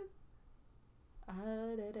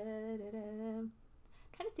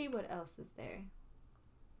to see what else is there.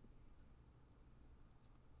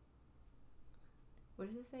 What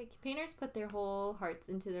does it say? Campaigners put their whole hearts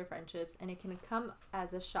into their friendships, and it can come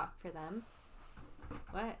as a shock for them.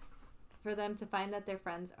 What? For them to find that their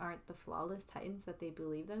friends aren't the flawless titans that they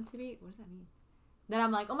believe them to be? What does that mean? Then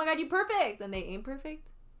I'm like, oh my god, you're perfect! And they ain't perfect?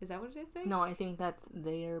 Is that what it say? No, I think that's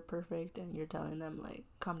they're perfect, and you're telling them, like,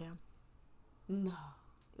 calm down. No.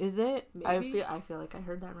 Is it? Maybe. I feel like I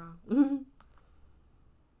heard that wrong.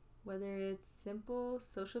 Whether it's simple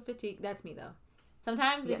social fatigue. That's me, though.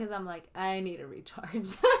 Sometimes Yes. because I'm like, I need a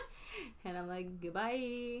recharge. And I'm like,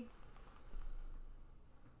 goodbye.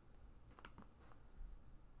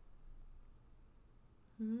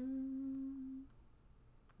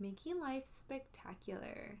 Making life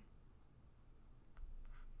spectacular.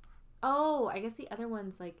 Oh, I guess the other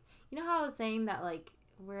one's like, you know how I was saying that, like,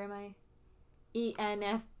 where am I?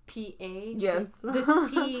 ENFPA? Yes. The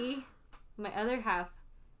T, my other half,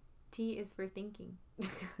 T is for thinking.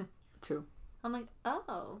 True. I'm like,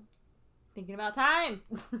 oh, thinking about time.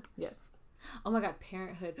 Yes. Oh my god,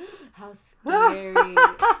 parenthood. How scary.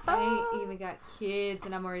 I ain't even got kids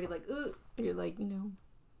and I'm already like, ooh. You're like, no.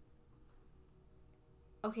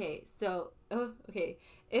 Okay, so,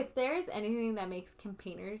 if there's anything that makes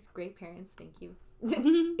campaigners great parents, thank you.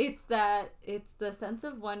 It's the sense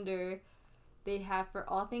of wonder they have for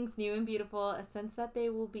all things new and beautiful, a sense that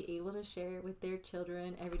they will be able to share with their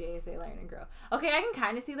children every day as they learn and grow. Okay, I can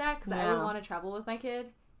kind of see that because I would want to travel with my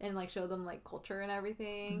kid and, like, show them, like, culture and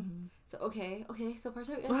everything. Mm-hmm. So, okay, so far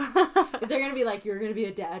so good. Is there going to be, like, you're going to be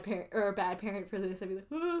a dad parent or a bad parent for this? I'd be like,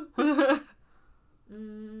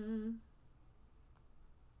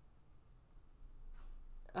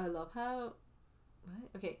 I love how... What?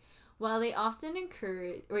 Okay. While they often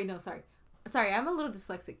encourage... Wait, no, sorry. Sorry, I'm a little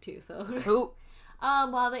dyslexic too, so... Who?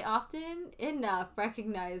 While they often enough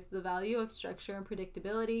recognize the value of structure and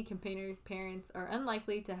predictability, campaigner parents are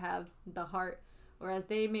unlikely to have the heart, or as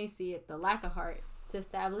they may see it, the lack of heart, to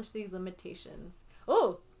establish these limitations.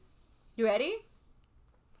 Oh! You ready?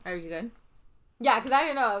 Are you good? Yeah, because I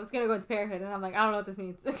didn't know I was going to go into parenthood, and I'm like, I don't know what this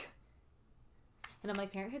means. And I'm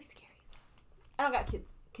like, parenthood's scary. I don't got kids.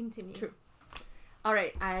 Continue. True. All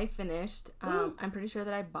right, I finished. I'm pretty sure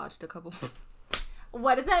that I botched a couple.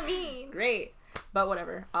 What does that mean? Great. But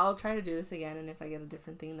whatever. I'll try to do this again, and if I get a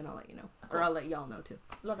different thing, then I'll let you know. Cool. Or I'll let y'all know, too.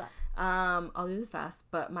 Love that. I'll do this fast,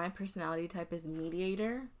 but my personality type is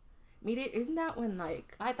mediator. Mediator, isn't that when,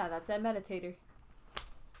 like... I thought that said meditator.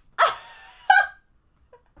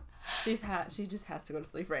 She just has to go to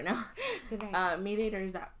sleep right now. Mediator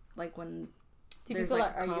is that, like, when two there's, people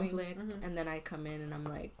like, are conflict, arguing. and then I come in, and I'm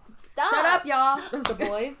like, Stop. shut up, y'all! The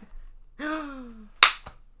boys.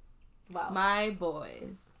 Wow. My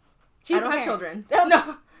boys. She's I don't a have parent.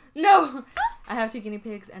 children. No. I have 2 guinea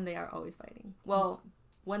pigs, and they are always fighting. Well,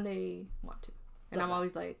 when they want to. And Love I'm that.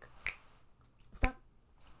 always like, Stop.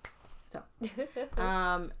 so.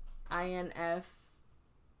 INFPT.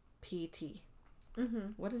 Mm-hmm.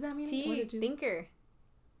 What does that mean? T, What did you... thinker.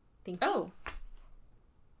 Thinking. Oh,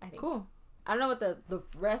 I think. cool. I don't know what the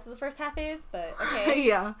rest of the first half is, but okay.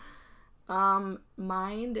 Yeah.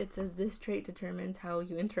 Mind, it says this trait determines how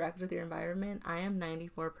you interact with your environment. I am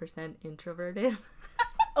 94% introverted.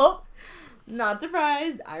 Oh. Not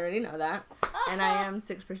surprised. I already know that. And I am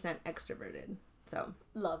 6% extroverted. So,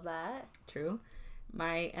 Love that. true.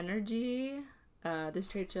 My energy, this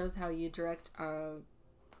trait shows how you direct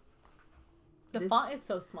The font is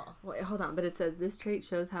so small. Wait, hold on. But it says this trait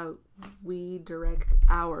shows how we direct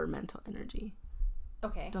our mental energy.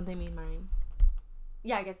 Okay. Don't they mean mine?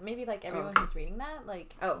 Yeah, I guess maybe like everyone okay. who's reading that,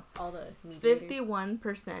 like Oh. all the mediators.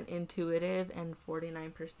 51% intuitive and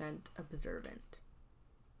 49% observant.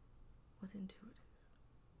 What's intuitive?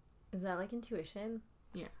 Is that like intuition?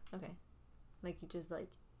 Yeah. Okay. Like you just like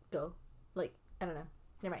go. Like, I don't know.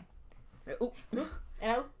 Never mind. Oop.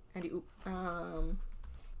 And And oop.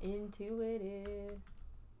 intuitive.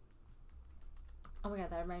 Oh my god,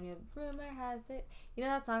 that reminded me of Rumor Has It. You know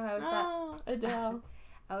that song I always thought? Adele.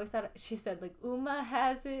 I always thought she said like Uma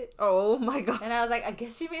has it. Oh my god. And I was like, I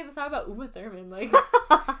guess she made the song about Uma Thurman, like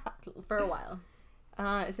for a while.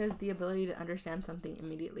 It says the ability to understand something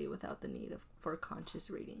immediately without the need for conscious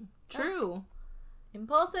reading. True.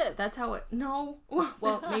 Impulsive. That's how it... No.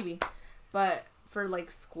 Well, maybe. But for, like,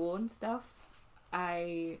 school and stuff,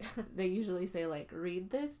 they usually say, like, read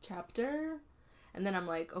this chapter. And then I'm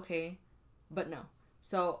like, okay, but no.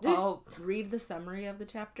 So I'll read the summary of the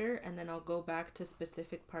chapter, and then I'll go back to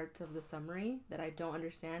specific parts of the summary that I don't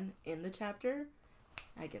understand in the chapter.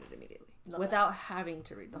 I get it immediately. Without having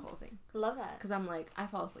to read the whole thing. Love that. Because I'm like, I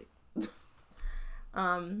fall asleep.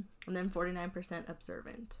 And then 49%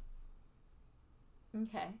 observant.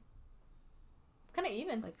 Okay. It's kind of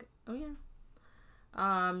even. Like, oh yeah.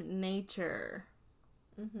 Nature.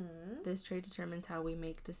 Mm-hmm. This trait determines how we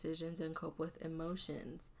make decisions and cope with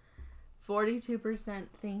emotions. 42%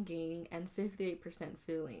 thinking and 58%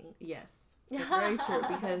 feeling. Yes, that's very true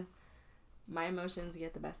because my emotions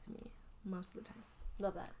get the best of me most of the time.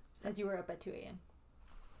 Love that. As you were up at 2 a.m.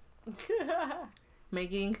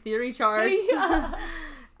 Making theory charts. Yeah.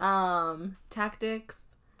 Tactics.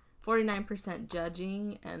 49%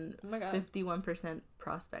 judging and Oh my god. 51%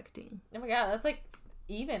 prospecting. Oh my god, that's like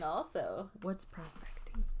even also. What's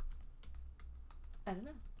prospecting? I don't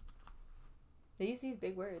know. They use these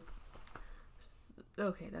big words.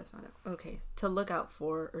 Okay, that's not it. Okay, to look out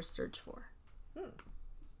for or search for.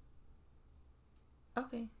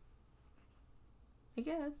 Okay. I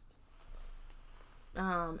guess.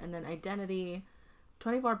 And then identity,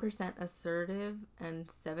 24% assertive and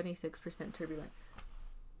 76% turbulent.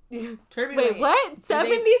 Turbulent. Wait, what?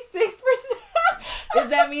 76%? Does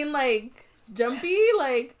that mean like jumpy?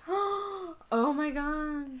 Like, oh my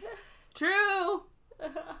god. True.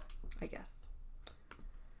 I guess.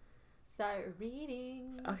 Start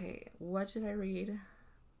reading. Okay, what should I read?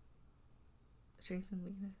 Strengths and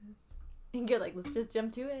weaknesses. And you're like, let's just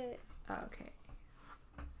jump to it. Okay.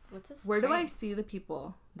 What's this? Where do I see the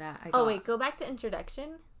people that I got? Oh, wait. Go back to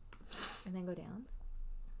introduction. And then go down.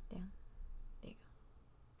 Down. There you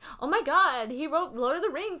go. Oh my god. He wrote Lord of the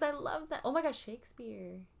Rings. I love that. Oh my god.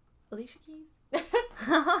 Shakespeare. Alicia Keys.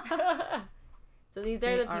 So these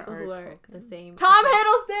are the people who are Tolkien. the same. Tom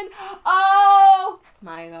Hiddleston! Oh!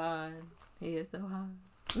 My god. He is so hot.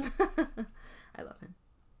 I love him.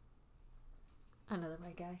 Another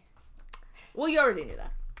white guy. Well, you already knew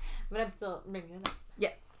that. But I'm still bringing it up.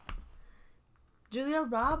 Yes. Julia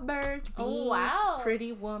Roberts. Oh, Beach, wow.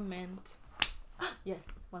 Pretty Woman. Yes.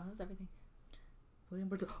 Well, that's everything. William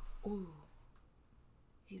Burton. Ooh.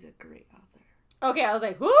 He's a great author. Okay, I was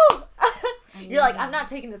like, whoo! You're like, I'm not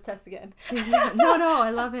taking this test again. No, I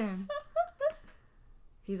love him.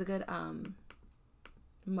 He's a good,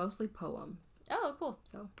 mostly poems. Oh, cool.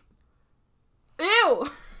 So. Ew!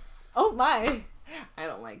 Oh my. I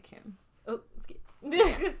don't like him. Oh, it's cute.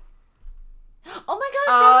 Oh my god.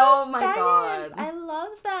 Oh Frodo my Baggins. god. I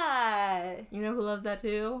love that. You know who loves that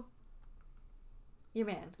too? Your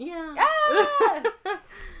man. Yeah. Ah!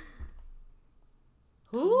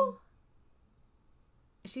 Who?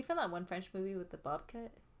 Is she from that one French movie with the bob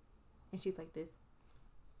cut? And she's like this.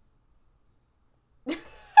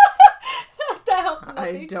 That helped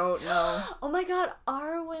I nothing. don't know. Oh my god,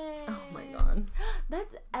 Arwen. Oh my god.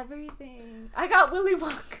 That's everything. I got Willy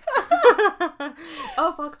Wonka.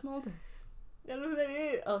 Oh, Fox Mulder. I don't know who that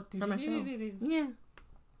is. Oh, From a show. Yeah.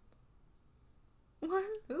 What?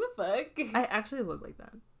 Who the fuck? I actually look like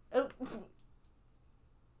that. Oh.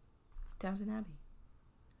 Downton Abbey.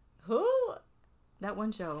 Who? That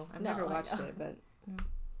one show. I've No, never I watched know. it, but.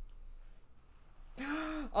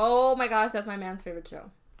 Oh my gosh, that's my man's favorite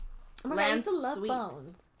show. Oh my God, I used to Lance love Sweets.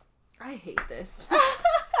 Bones. I hate this.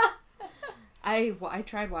 I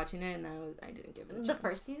tried watching it and I didn't give it a chance. The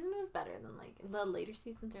first season was better than like the later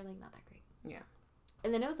seasons are like not that great. Yeah.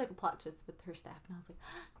 And then it was like a plot twist with her staff, and I was like,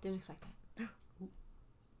 didn't expect that.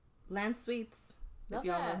 Lance Sweets. Love If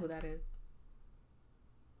y'all that. know who that is.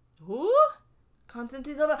 Who?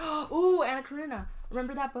 Constantine Silva. Ooh, Anna Karenina.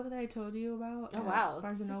 Remember that book that I told you about? Oh wow,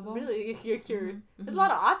 Barnes and This is Noble. Really, you're Mhm, There's mhm. a lot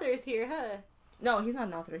of authors here, huh? No, he's not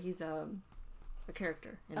an author. He's a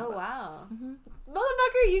character. In a Oh book. wow, Mm-hmm.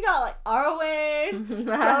 motherfucker, you got like Arwen.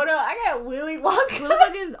 Frodo. I got Willy Wonka. Who the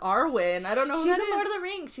fuck is Arwen? I don't know who She's that in is. Lord of the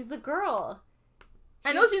Rings. She's the girl.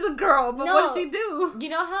 I know she's a girl, but No. what does she do? You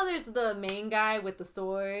know how there's the main guy with the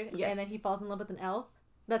sword, Yes. and then he falls in love with an elf?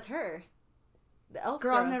 That's her. The elf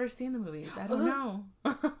Girl, I've never seen the movies. I don't know.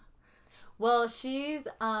 Well, she's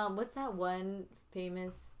what's that one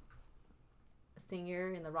famous singer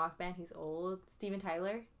in the rock band? He's old. Steven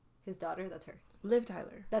Tyler, his daughter. That's her. Liv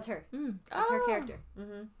Tyler. That's her. Mm. That's her character.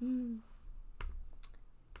 Mm-hmm. Mm.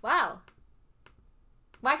 Wow.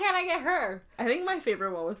 Why can't I get her? I think my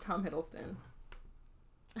favorite one was Tom Hiddleston.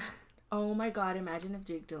 Oh my god, imagine if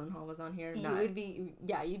Jake Gyllenhaal was on here. You Nut. would be,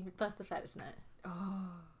 yeah, you'd bust the fattest nut. Oh.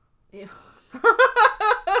 Ew.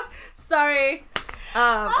 Sorry.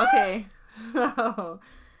 Okay. So,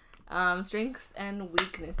 strengths and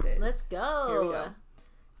weaknesses. Let's go. Here we go.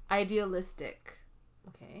 Idealistic.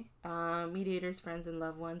 Okay. Mediators, friends, and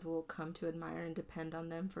loved ones will come to admire and depend on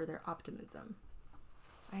them for their optimism.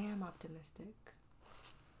 I am optimistic.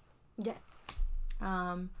 Yes.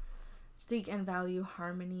 Seek and value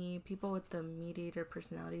harmony. People with the mediator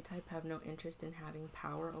personality type have no interest in having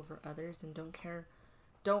power over others and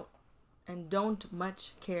don't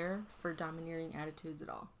much care for domineering attitudes at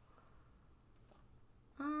all.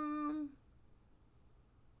 I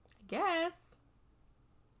guess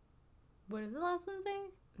What does the last one say?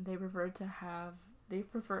 they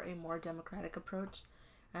prefer a more democratic approach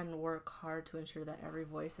and work hard to ensure that every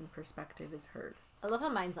voice and perspective is heard. I love how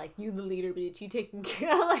mine's like, you the leader, bitch. You taking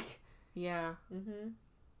care. Like. Yeah.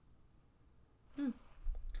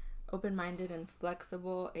 Open-minded and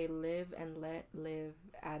flexible, a live and let live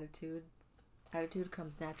attitude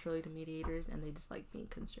comes naturally to mediators, and they dislike being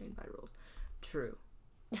constrained by rules. True.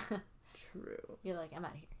 True. You're like, I'm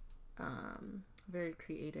out of here. Very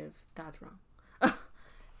creative. That's wrong.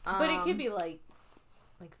 But it could be like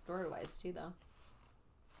story wise too, though.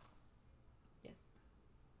 Yes.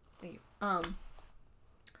 Thank you.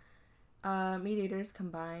 Mediators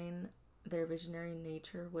combine their visionary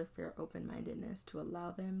nature with their open-mindedness to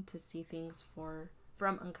allow them to see things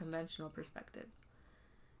from unconventional perspectives.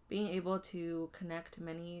 Being able to connect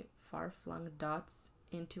many far-flung dots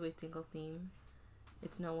into a single theme,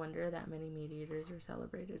 it's no wonder that many mediators are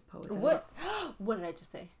celebrated poets. What? What did I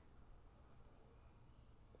just say?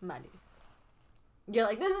 My dude. You're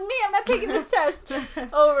like, this is me. I'm not taking this test.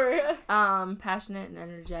 Over. Passionate and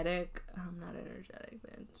energetic. I'm not energetic,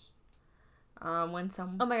 bitch. When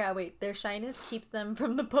some Oh my god, wait. Their shyness keeps them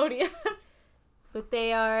from the podium. But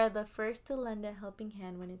they are the first to lend a helping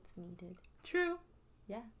hand when it's needed. True.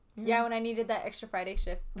 Yeah. Yeah, when I needed that extra Friday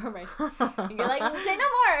shift for my... You're like, say no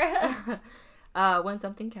more. When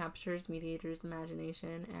something captures mediators'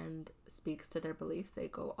 imagination and speaks to their beliefs, they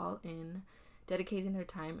go all in, dedicating their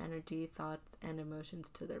time, energy, thoughts, and emotions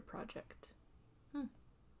to their project. Yeah.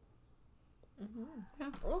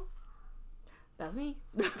 Oh. That's me.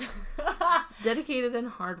 Dedicated and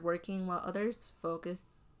hardworking, while others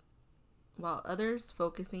focusing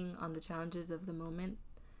on the challenges of the moment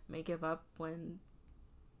may give up when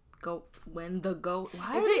the goat.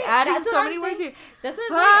 Why are they adding so many words here? That's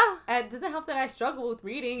what I'm saying. It doesn't help that I struggle with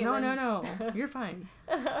reading. No. You're fine.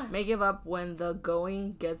 May give up when the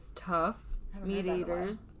going gets tough.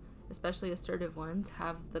 Mediators, especially assertive ones,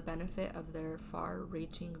 have the benefit of their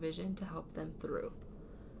far-reaching vision to help them through.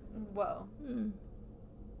 Whoa.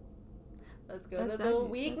 Let's go That's to the pretty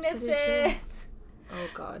weaknesses. Oh,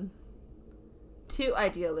 God. Too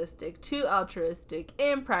idealistic, too altruistic,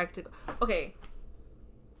 impractical. Okay.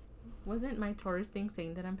 Wasn't my Taurus thing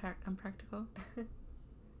saying that I'm practical?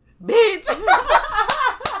 Bitch!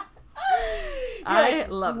 I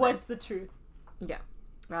love What's this. the truth? Yeah.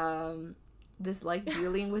 Dislike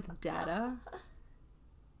dealing with data.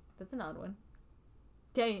 That's an odd one.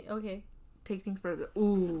 Dang, okay. Take things personally.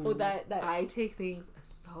 Ooh. Oh, that. I take things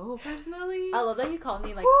so personally. I love that you called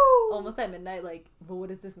me like Woo. almost at midnight. Like, but what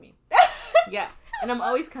does this mean? Yeah. And I'm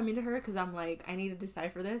always coming to her because I'm like, I need to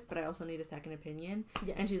decipher this, but I also need a second opinion.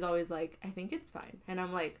 Yes. And she's always like, I think it's fine. And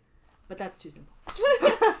I'm like, but that's too simple.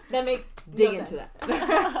 That makes dig into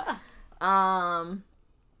that.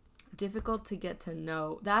 Difficult to get to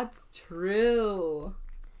know. That's true.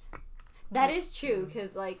 That's true,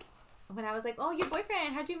 because, like, when I was like, oh, your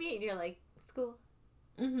boyfriend, how'd you meet? And you're like, school.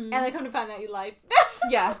 Mm-hmm. And I come to find out you lied.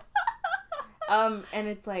 Yeah. And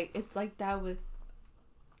it's like that with,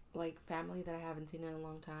 like, family that I haven't seen in a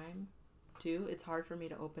long time, too. It's hard for me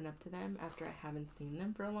to open up to them after I haven't seen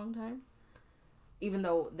them for a long time. Even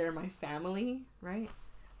though they're my family, right?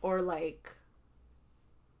 Or, like,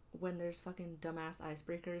 when there's fucking dumbass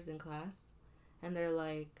icebreakers in class, and they're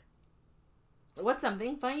like, what's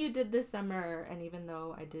something fun you did this summer? And even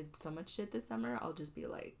though I did so much shit this summer, I'll just be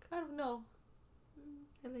like, I don't know.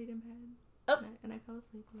 I laid in bed. And I fell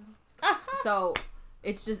asleep a little. So,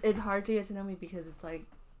 it's hard to get to know me because it's like,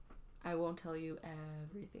 I won't tell you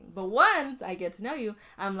everything. But once I get to know you,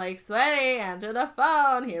 I'm like, sweaty, answer the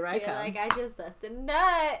phone, here I come. Like, I just busted a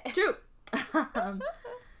nut. True.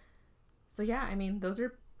 So yeah, I mean,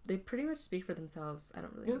 they pretty much speak for themselves. I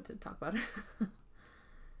don't really need to talk about it.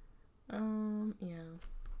 Yeah.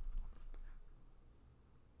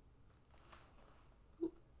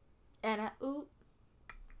 And do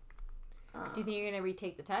you think you're gonna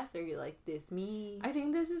retake the test, or you're like, this me? I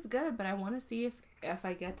think this is good, but I want to see if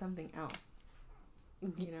I get something else.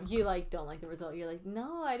 You know, you like don't like the result. You're like,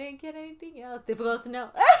 no, I didn't get anything else. Difficult to know.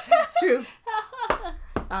 True.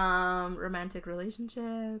 Romantic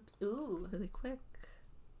relationships. Ooh, really quick.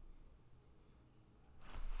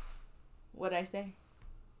 What'd I say?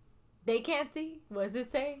 They can't see. What does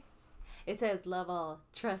it say? It says, love all,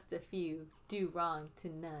 trust a few, do wrong to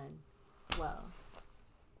none. Well,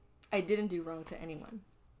 I didn't do wrong to anyone.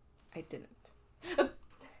 I didn't.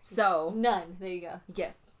 So. None. There you go.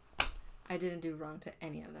 Yes. I didn't do wrong to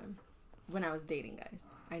any of them. When I was dating guys,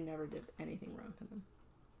 I never did anything wrong to them.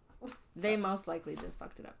 They most likely just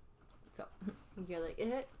fucked it up. So. You're like,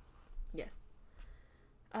 it? Yes.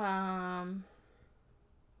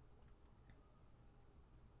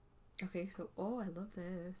 Okay, so, I love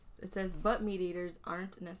this. It says, but mediators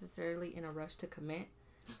aren't necessarily in a rush to commit.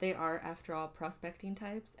 They are, after all, prospecting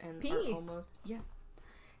types and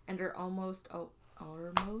are almost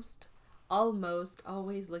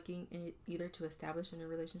always looking either to establish a new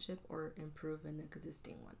relationship or improve an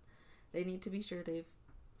existing one. They need to be sure they've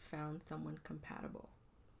found someone compatible.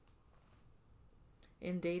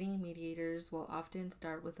 In dating, mediators will often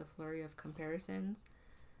start with a flurry of comparisons,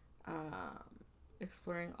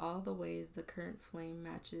 exploring all the ways the current flame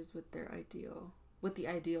matches with the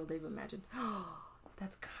ideal they've imagined.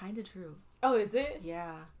 That's kind of true. Oh, is it?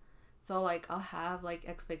 Yeah. So, like, I'll have, like,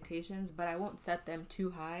 expectations, but I won't set them too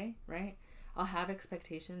high, right? I'll have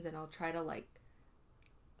expectations and I'll try to, like,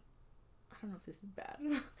 I don't know if this is bad,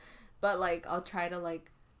 but, like, I'll try to, like,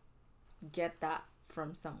 get that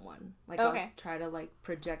from someone. Like, okay. I'll try to, like,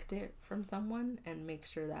 project it from someone and make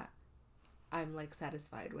sure that I'm, like,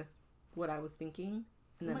 satisfied with what I was thinking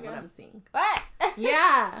and then what I'm seeing. What?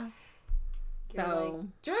 Yeah. So, like,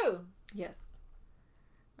 true. Yes.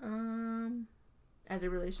 As a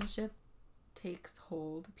relationship takes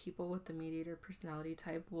hold, people with the mediator personality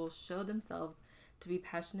type will show themselves to be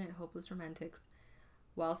passionate, hopeless romantics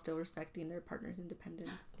while still respecting their partner's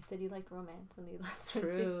independence. It said you liked romance in the last one.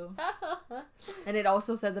 True. And it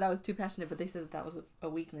also said that I was too passionate, but they said that was a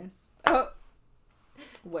weakness. Oh.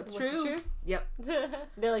 What's true? Yep.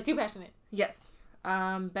 They're like too passionate. Yes.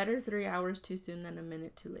 Better 3 hours too soon than a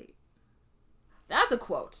minute too late. That's a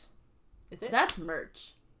quote. Is it? That's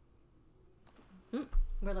merch.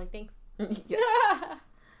 We're like, thanks. Yeah.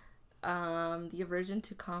 The aversion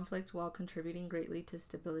to conflict while contributing greatly to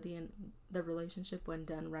stability in the relationship when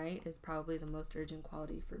done right is probably the most urgent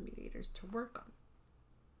quality for mediators to work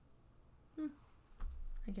on.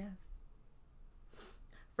 I guess.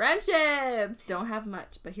 Friendships! Don't have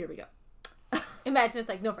much, but here we go. Imagine it's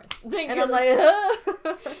like, no friends. And I'm like,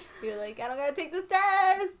 you're like, I don't gotta take this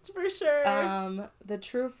test for sure. The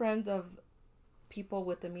true friends of people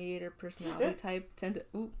with the mediator personality type tend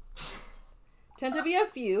to be a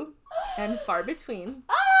few and far between.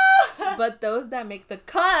 But those that make the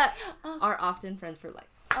cut are often friends for life.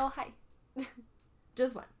 Oh, hi.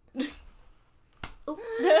 Just one.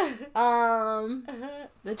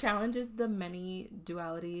 The challenge is the many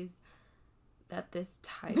dualities that this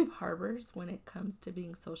type harbors when it comes to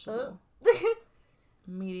being sociable.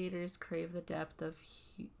 Mediators crave the depth of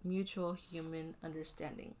mutual human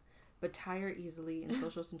understanding, but tire easily in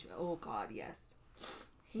social situations. Oh God, yes.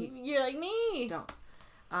 You're like me. Don't.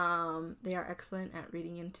 They are excellent at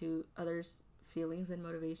reading into others' feelings and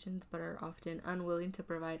motivations, but are often unwilling to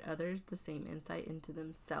provide others the same insight into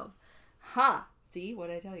themselves. Ha! See, what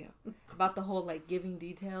did I tell you? About the whole, like, giving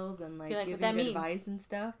details and, like giving good advice and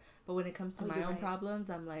stuff. But when it comes to my own problems,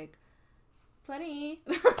 I'm like, it's funny.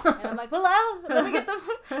 And I'm like, hello? Let me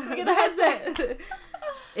get the headset.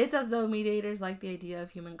 It's as though mediators like the idea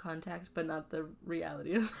of human contact, but not the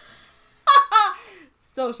reality of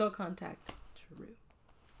social contact. True.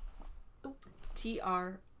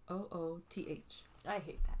 TROOTH. I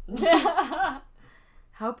hate that.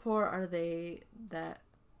 How poor are they that...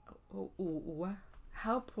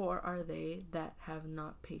 How poor are they that have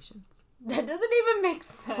not patience? That doesn't even make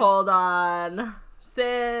sense. Hold on.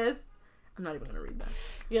 Sis. I'm not even going to read that.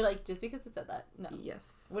 You're like, just because it said that? No.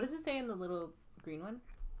 Yes. What does it say in the little green one?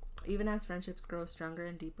 Even as friendships grow stronger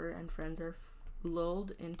and deeper and friends are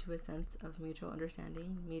lulled into a sense of mutual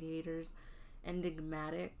understanding, mediators'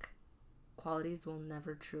 enigmatic qualities will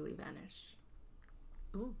never truly vanish.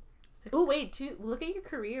 Ooh. Ooh, wait. Look at your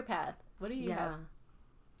career path. What do you have?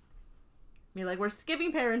 I mean, like, we're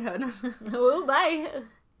skipping parenthood. Oh, bye.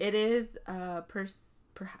 It is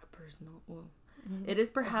personal. Well, it is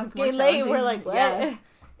perhaps more challenging. We're like, what? Yeah.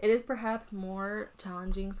 It is perhaps more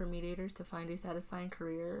challenging for mediators to find a satisfying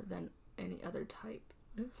career than any other type.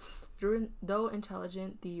 Though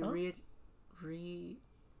intelligent, the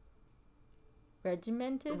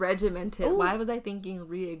regimented. Ooh. Why was I thinking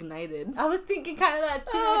reignited? I was thinking kind of that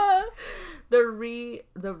too.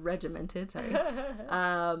 The regimented, sorry.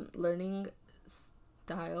 Learning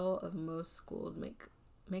style of most schools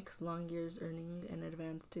makes long years earning an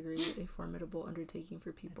advanced degree a formidable undertaking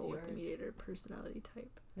for people with the mediator personality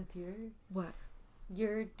type. That's yours. What?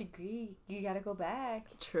 Your degree. You gotta go back.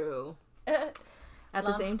 True. At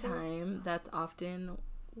the same time, that's often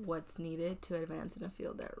what's needed to advance in a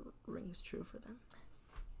field that rings true for them.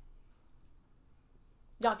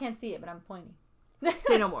 Y'all can't see it, but I'm pointing.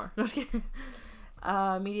 Say no more. No, just kidding.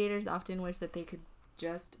 Mediators often wish that they could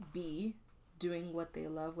just be doing what they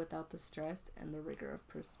love without the stress and the rigor of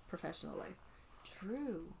professional life.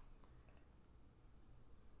 True.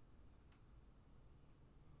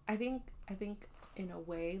 I think in a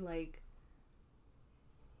way, like,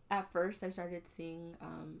 at first I started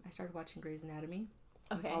watching Grey's Anatomy.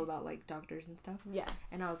 Okay. It's all about, like, doctors and stuff. Yeah.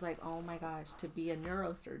 And I was like, oh my gosh, to be a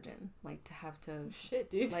neurosurgeon, like, to have to...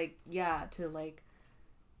 Shit, dude. Like, yeah, to, like...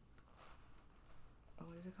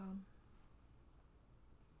 What is it called?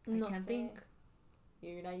 I can't think.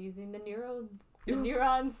 You're not using the neurons. The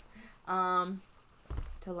neurons. To,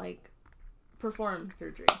 like, perform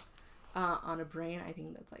surgery on a brain, I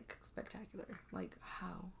think that's, like, spectacular. Like,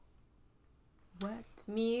 how? What?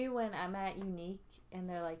 Me, when I'm at Unique and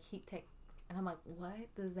they're like heat tech, and I'm like,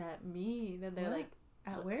 what does that mean? And they're like,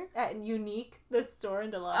 at where? At Unique, the store in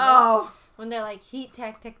Delano. Oh. When they're like heat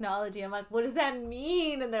tech technology, I'm like, what does that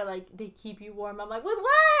mean? And they're like, they keep you warm. I'm like, with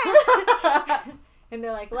what? And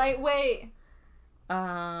they're like, lightweight.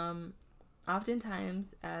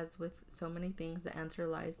 Oftentimes, as with so many things, the answer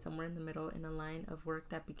lies somewhere in the middle in a line of work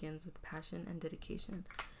that begins with passion and dedication,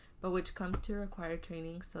 but which comes to require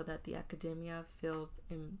training so that the academia feels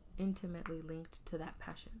intimately linked to that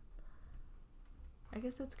passion. I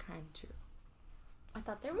guess that's kind of true. I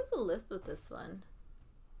thought there was a list with this one.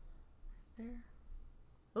 Is there?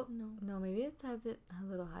 Oh, no, maybe it has it a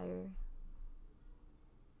little higher.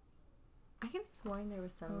 I could have sworn there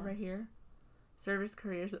was some. Oh, right here. Service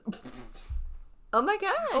careers. Oh my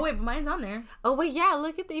god. Oh wait, but mine's on there. Oh wait, yeah,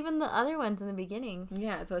 look at even the other ones in the beginning.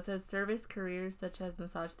 Yeah, so it says service careers such as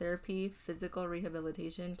massage therapy, physical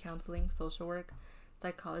rehabilitation, counseling, social work,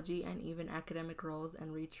 psychology, and even academic roles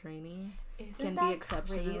and retraining can be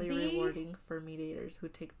exceptionally rewarding for mediators who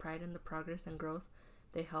take pride in the progress and growth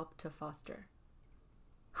they help to foster.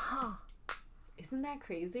 Huh. Isn't that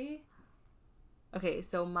crazy? Okay,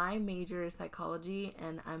 so my major is psychology,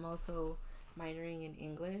 and I'm also minoring in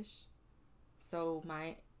English. So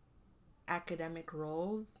my academic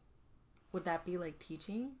roles, would that be like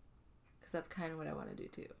teaching? Because that's kind of what I want to do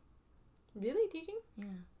too. Really? Teaching? Yeah.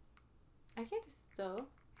 I can't just so.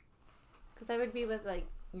 Because I would be with like,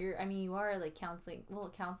 you are like counseling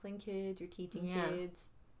kids, you're teaching kids.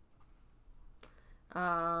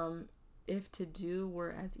 If to do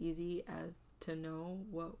were as easy as to know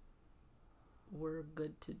what we're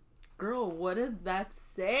good to... Girl, what does that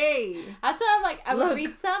say? That's what I'm like. I would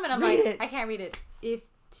read some and I'm like, I can't read it. If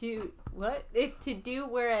to do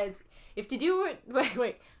were as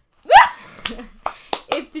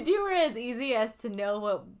easy as to know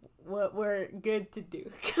what we're good to do.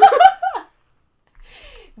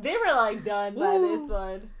 They were like done by this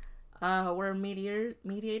one. Where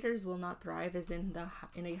mediators will not thrive is in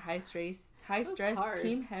a high stress,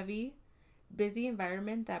 team heavy, busy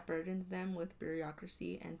environment that burdens them with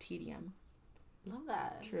bureaucracy and tedium. Love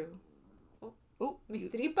that. True. Oh, mis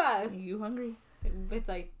tripas. You hungry? It's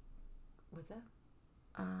like, what's that?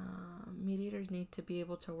 Mediators need to be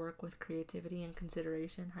able to work with creativity and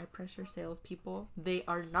consideration. High pressure salespeople, they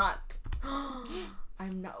are not.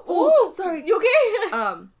 I'm not. Oh, sorry. You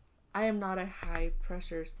okay? I am not a high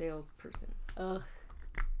pressure salesperson. Ugh.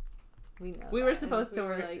 We know. We were supposed to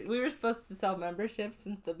work. We were supposed to sell memberships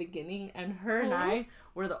since the beginning, and her and I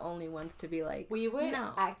were the only ones to be like, we would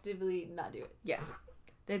actively not do it. Yeah.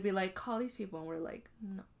 They'd be like, call these people, and we're like,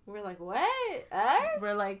 no. We're like, what? Us?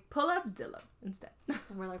 We're like, pull up Zillow instead.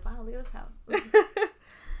 And we're like, wow, look at this house.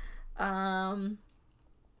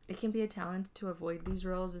 It can be a talent to avoid these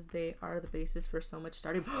roles as they are the basis for so much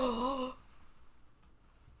starting.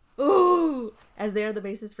 Ooh! As they are the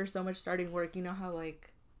basis for so much starting work. You know how,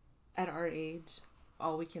 like, at our age,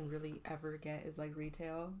 all we can really ever get is, like,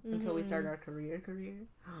 retail until we start our career.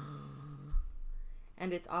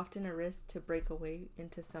 And it's often a risk to break away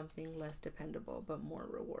into something less dependable but more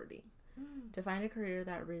rewarding. To find a career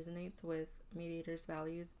that resonates with mediators'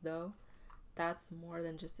 values, though, that's more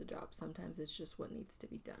than just a job. Sometimes it's just what needs to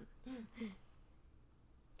be done.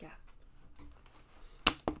 Gasp.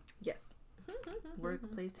 Yes.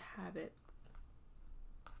 Workplace habits.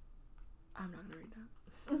 I'm not gonna read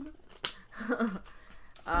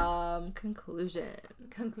that. Conclusion.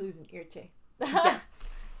 Conclusion, Irche. Yes.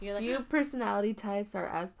 You're like, Few personality types are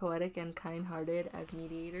as poetic and kind-hearted as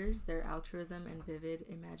mediators. Their altruism and vivid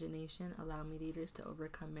imagination allow mediators to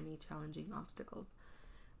overcome many challenging obstacles,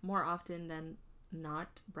 more often than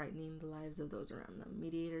not brightening the lives of those around them.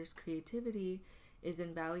 Mediators' creativity is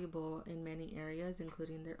invaluable in many areas,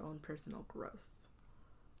 including their own personal growth.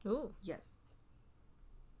 ooh. Yes.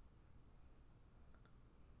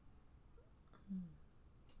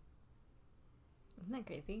 Isn't that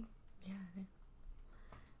crazy? Yeah, it is.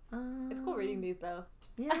 It's cool reading these, though.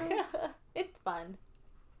 Yeah. It's fun.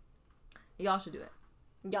 Y'all should do it.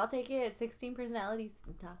 Y'all take it at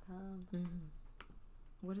 16personalities.com.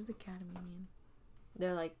 What does academy mean?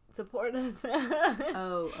 They're like, support us.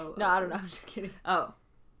 Oh. No, I don't know. I'm just kidding. Oh,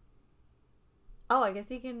 I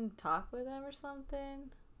guess you can talk with them or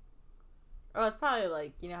something. Oh, it's probably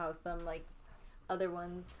like, you know how some, like, other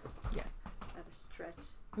ones yes. have a stretch.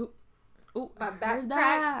 Oh, My back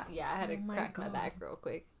cracked. Yeah, I had to crack my back real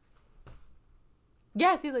quick.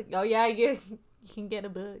 Yeah, see, like, oh yeah, you can get a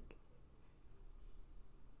book.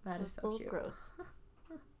 That is so cute. Growth.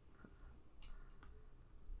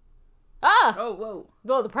 Ah! Oh, whoa.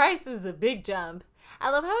 Well, the price is a big jump. I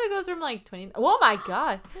love how it goes from like 20. Oh my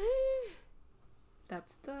god.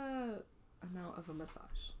 That's the amount of a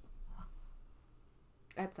massage.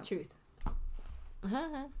 At some Truth.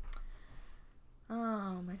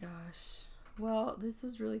 Oh my gosh. Well, this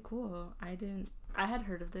was really cool. I had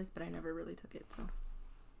heard of this, but I never really took it, so.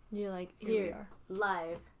 You're like, Here we are.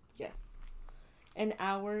 Live. Yes. An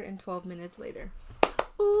hour and 12 minutes later.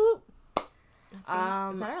 Ooh. Is that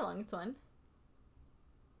our longest one?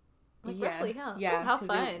 Like, yeah. roughly, huh? Yeah. Ooh, how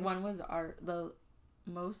fun. One was the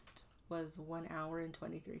most was 1 hour and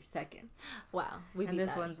 23 seconds. Wow. And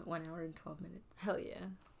this one's 1 hour and 12 minutes. Hell yeah.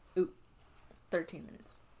 Ooh. 13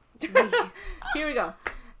 minutes. Here we go.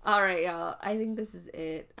 All right, y'all. I think this is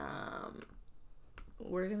it.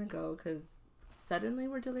 We're gonna go because suddenly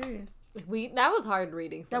we're delirious. That was hard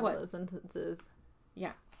reading some of those sentences.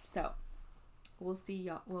 Yeah. So we'll see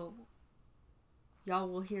y'all. Well, y'all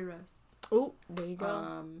will hear us. Oh, there you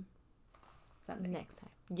go. Sunday next time.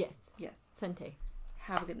 Yes. Sunday.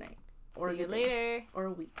 Have a good night. Or see you later. Or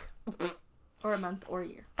a week. Or a month. Or a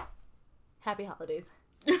year. Happy holidays.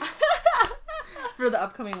 For the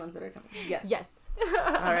upcoming ones that are coming. Yes. Yes.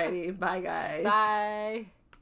 Alrighty. Bye, guys. Bye.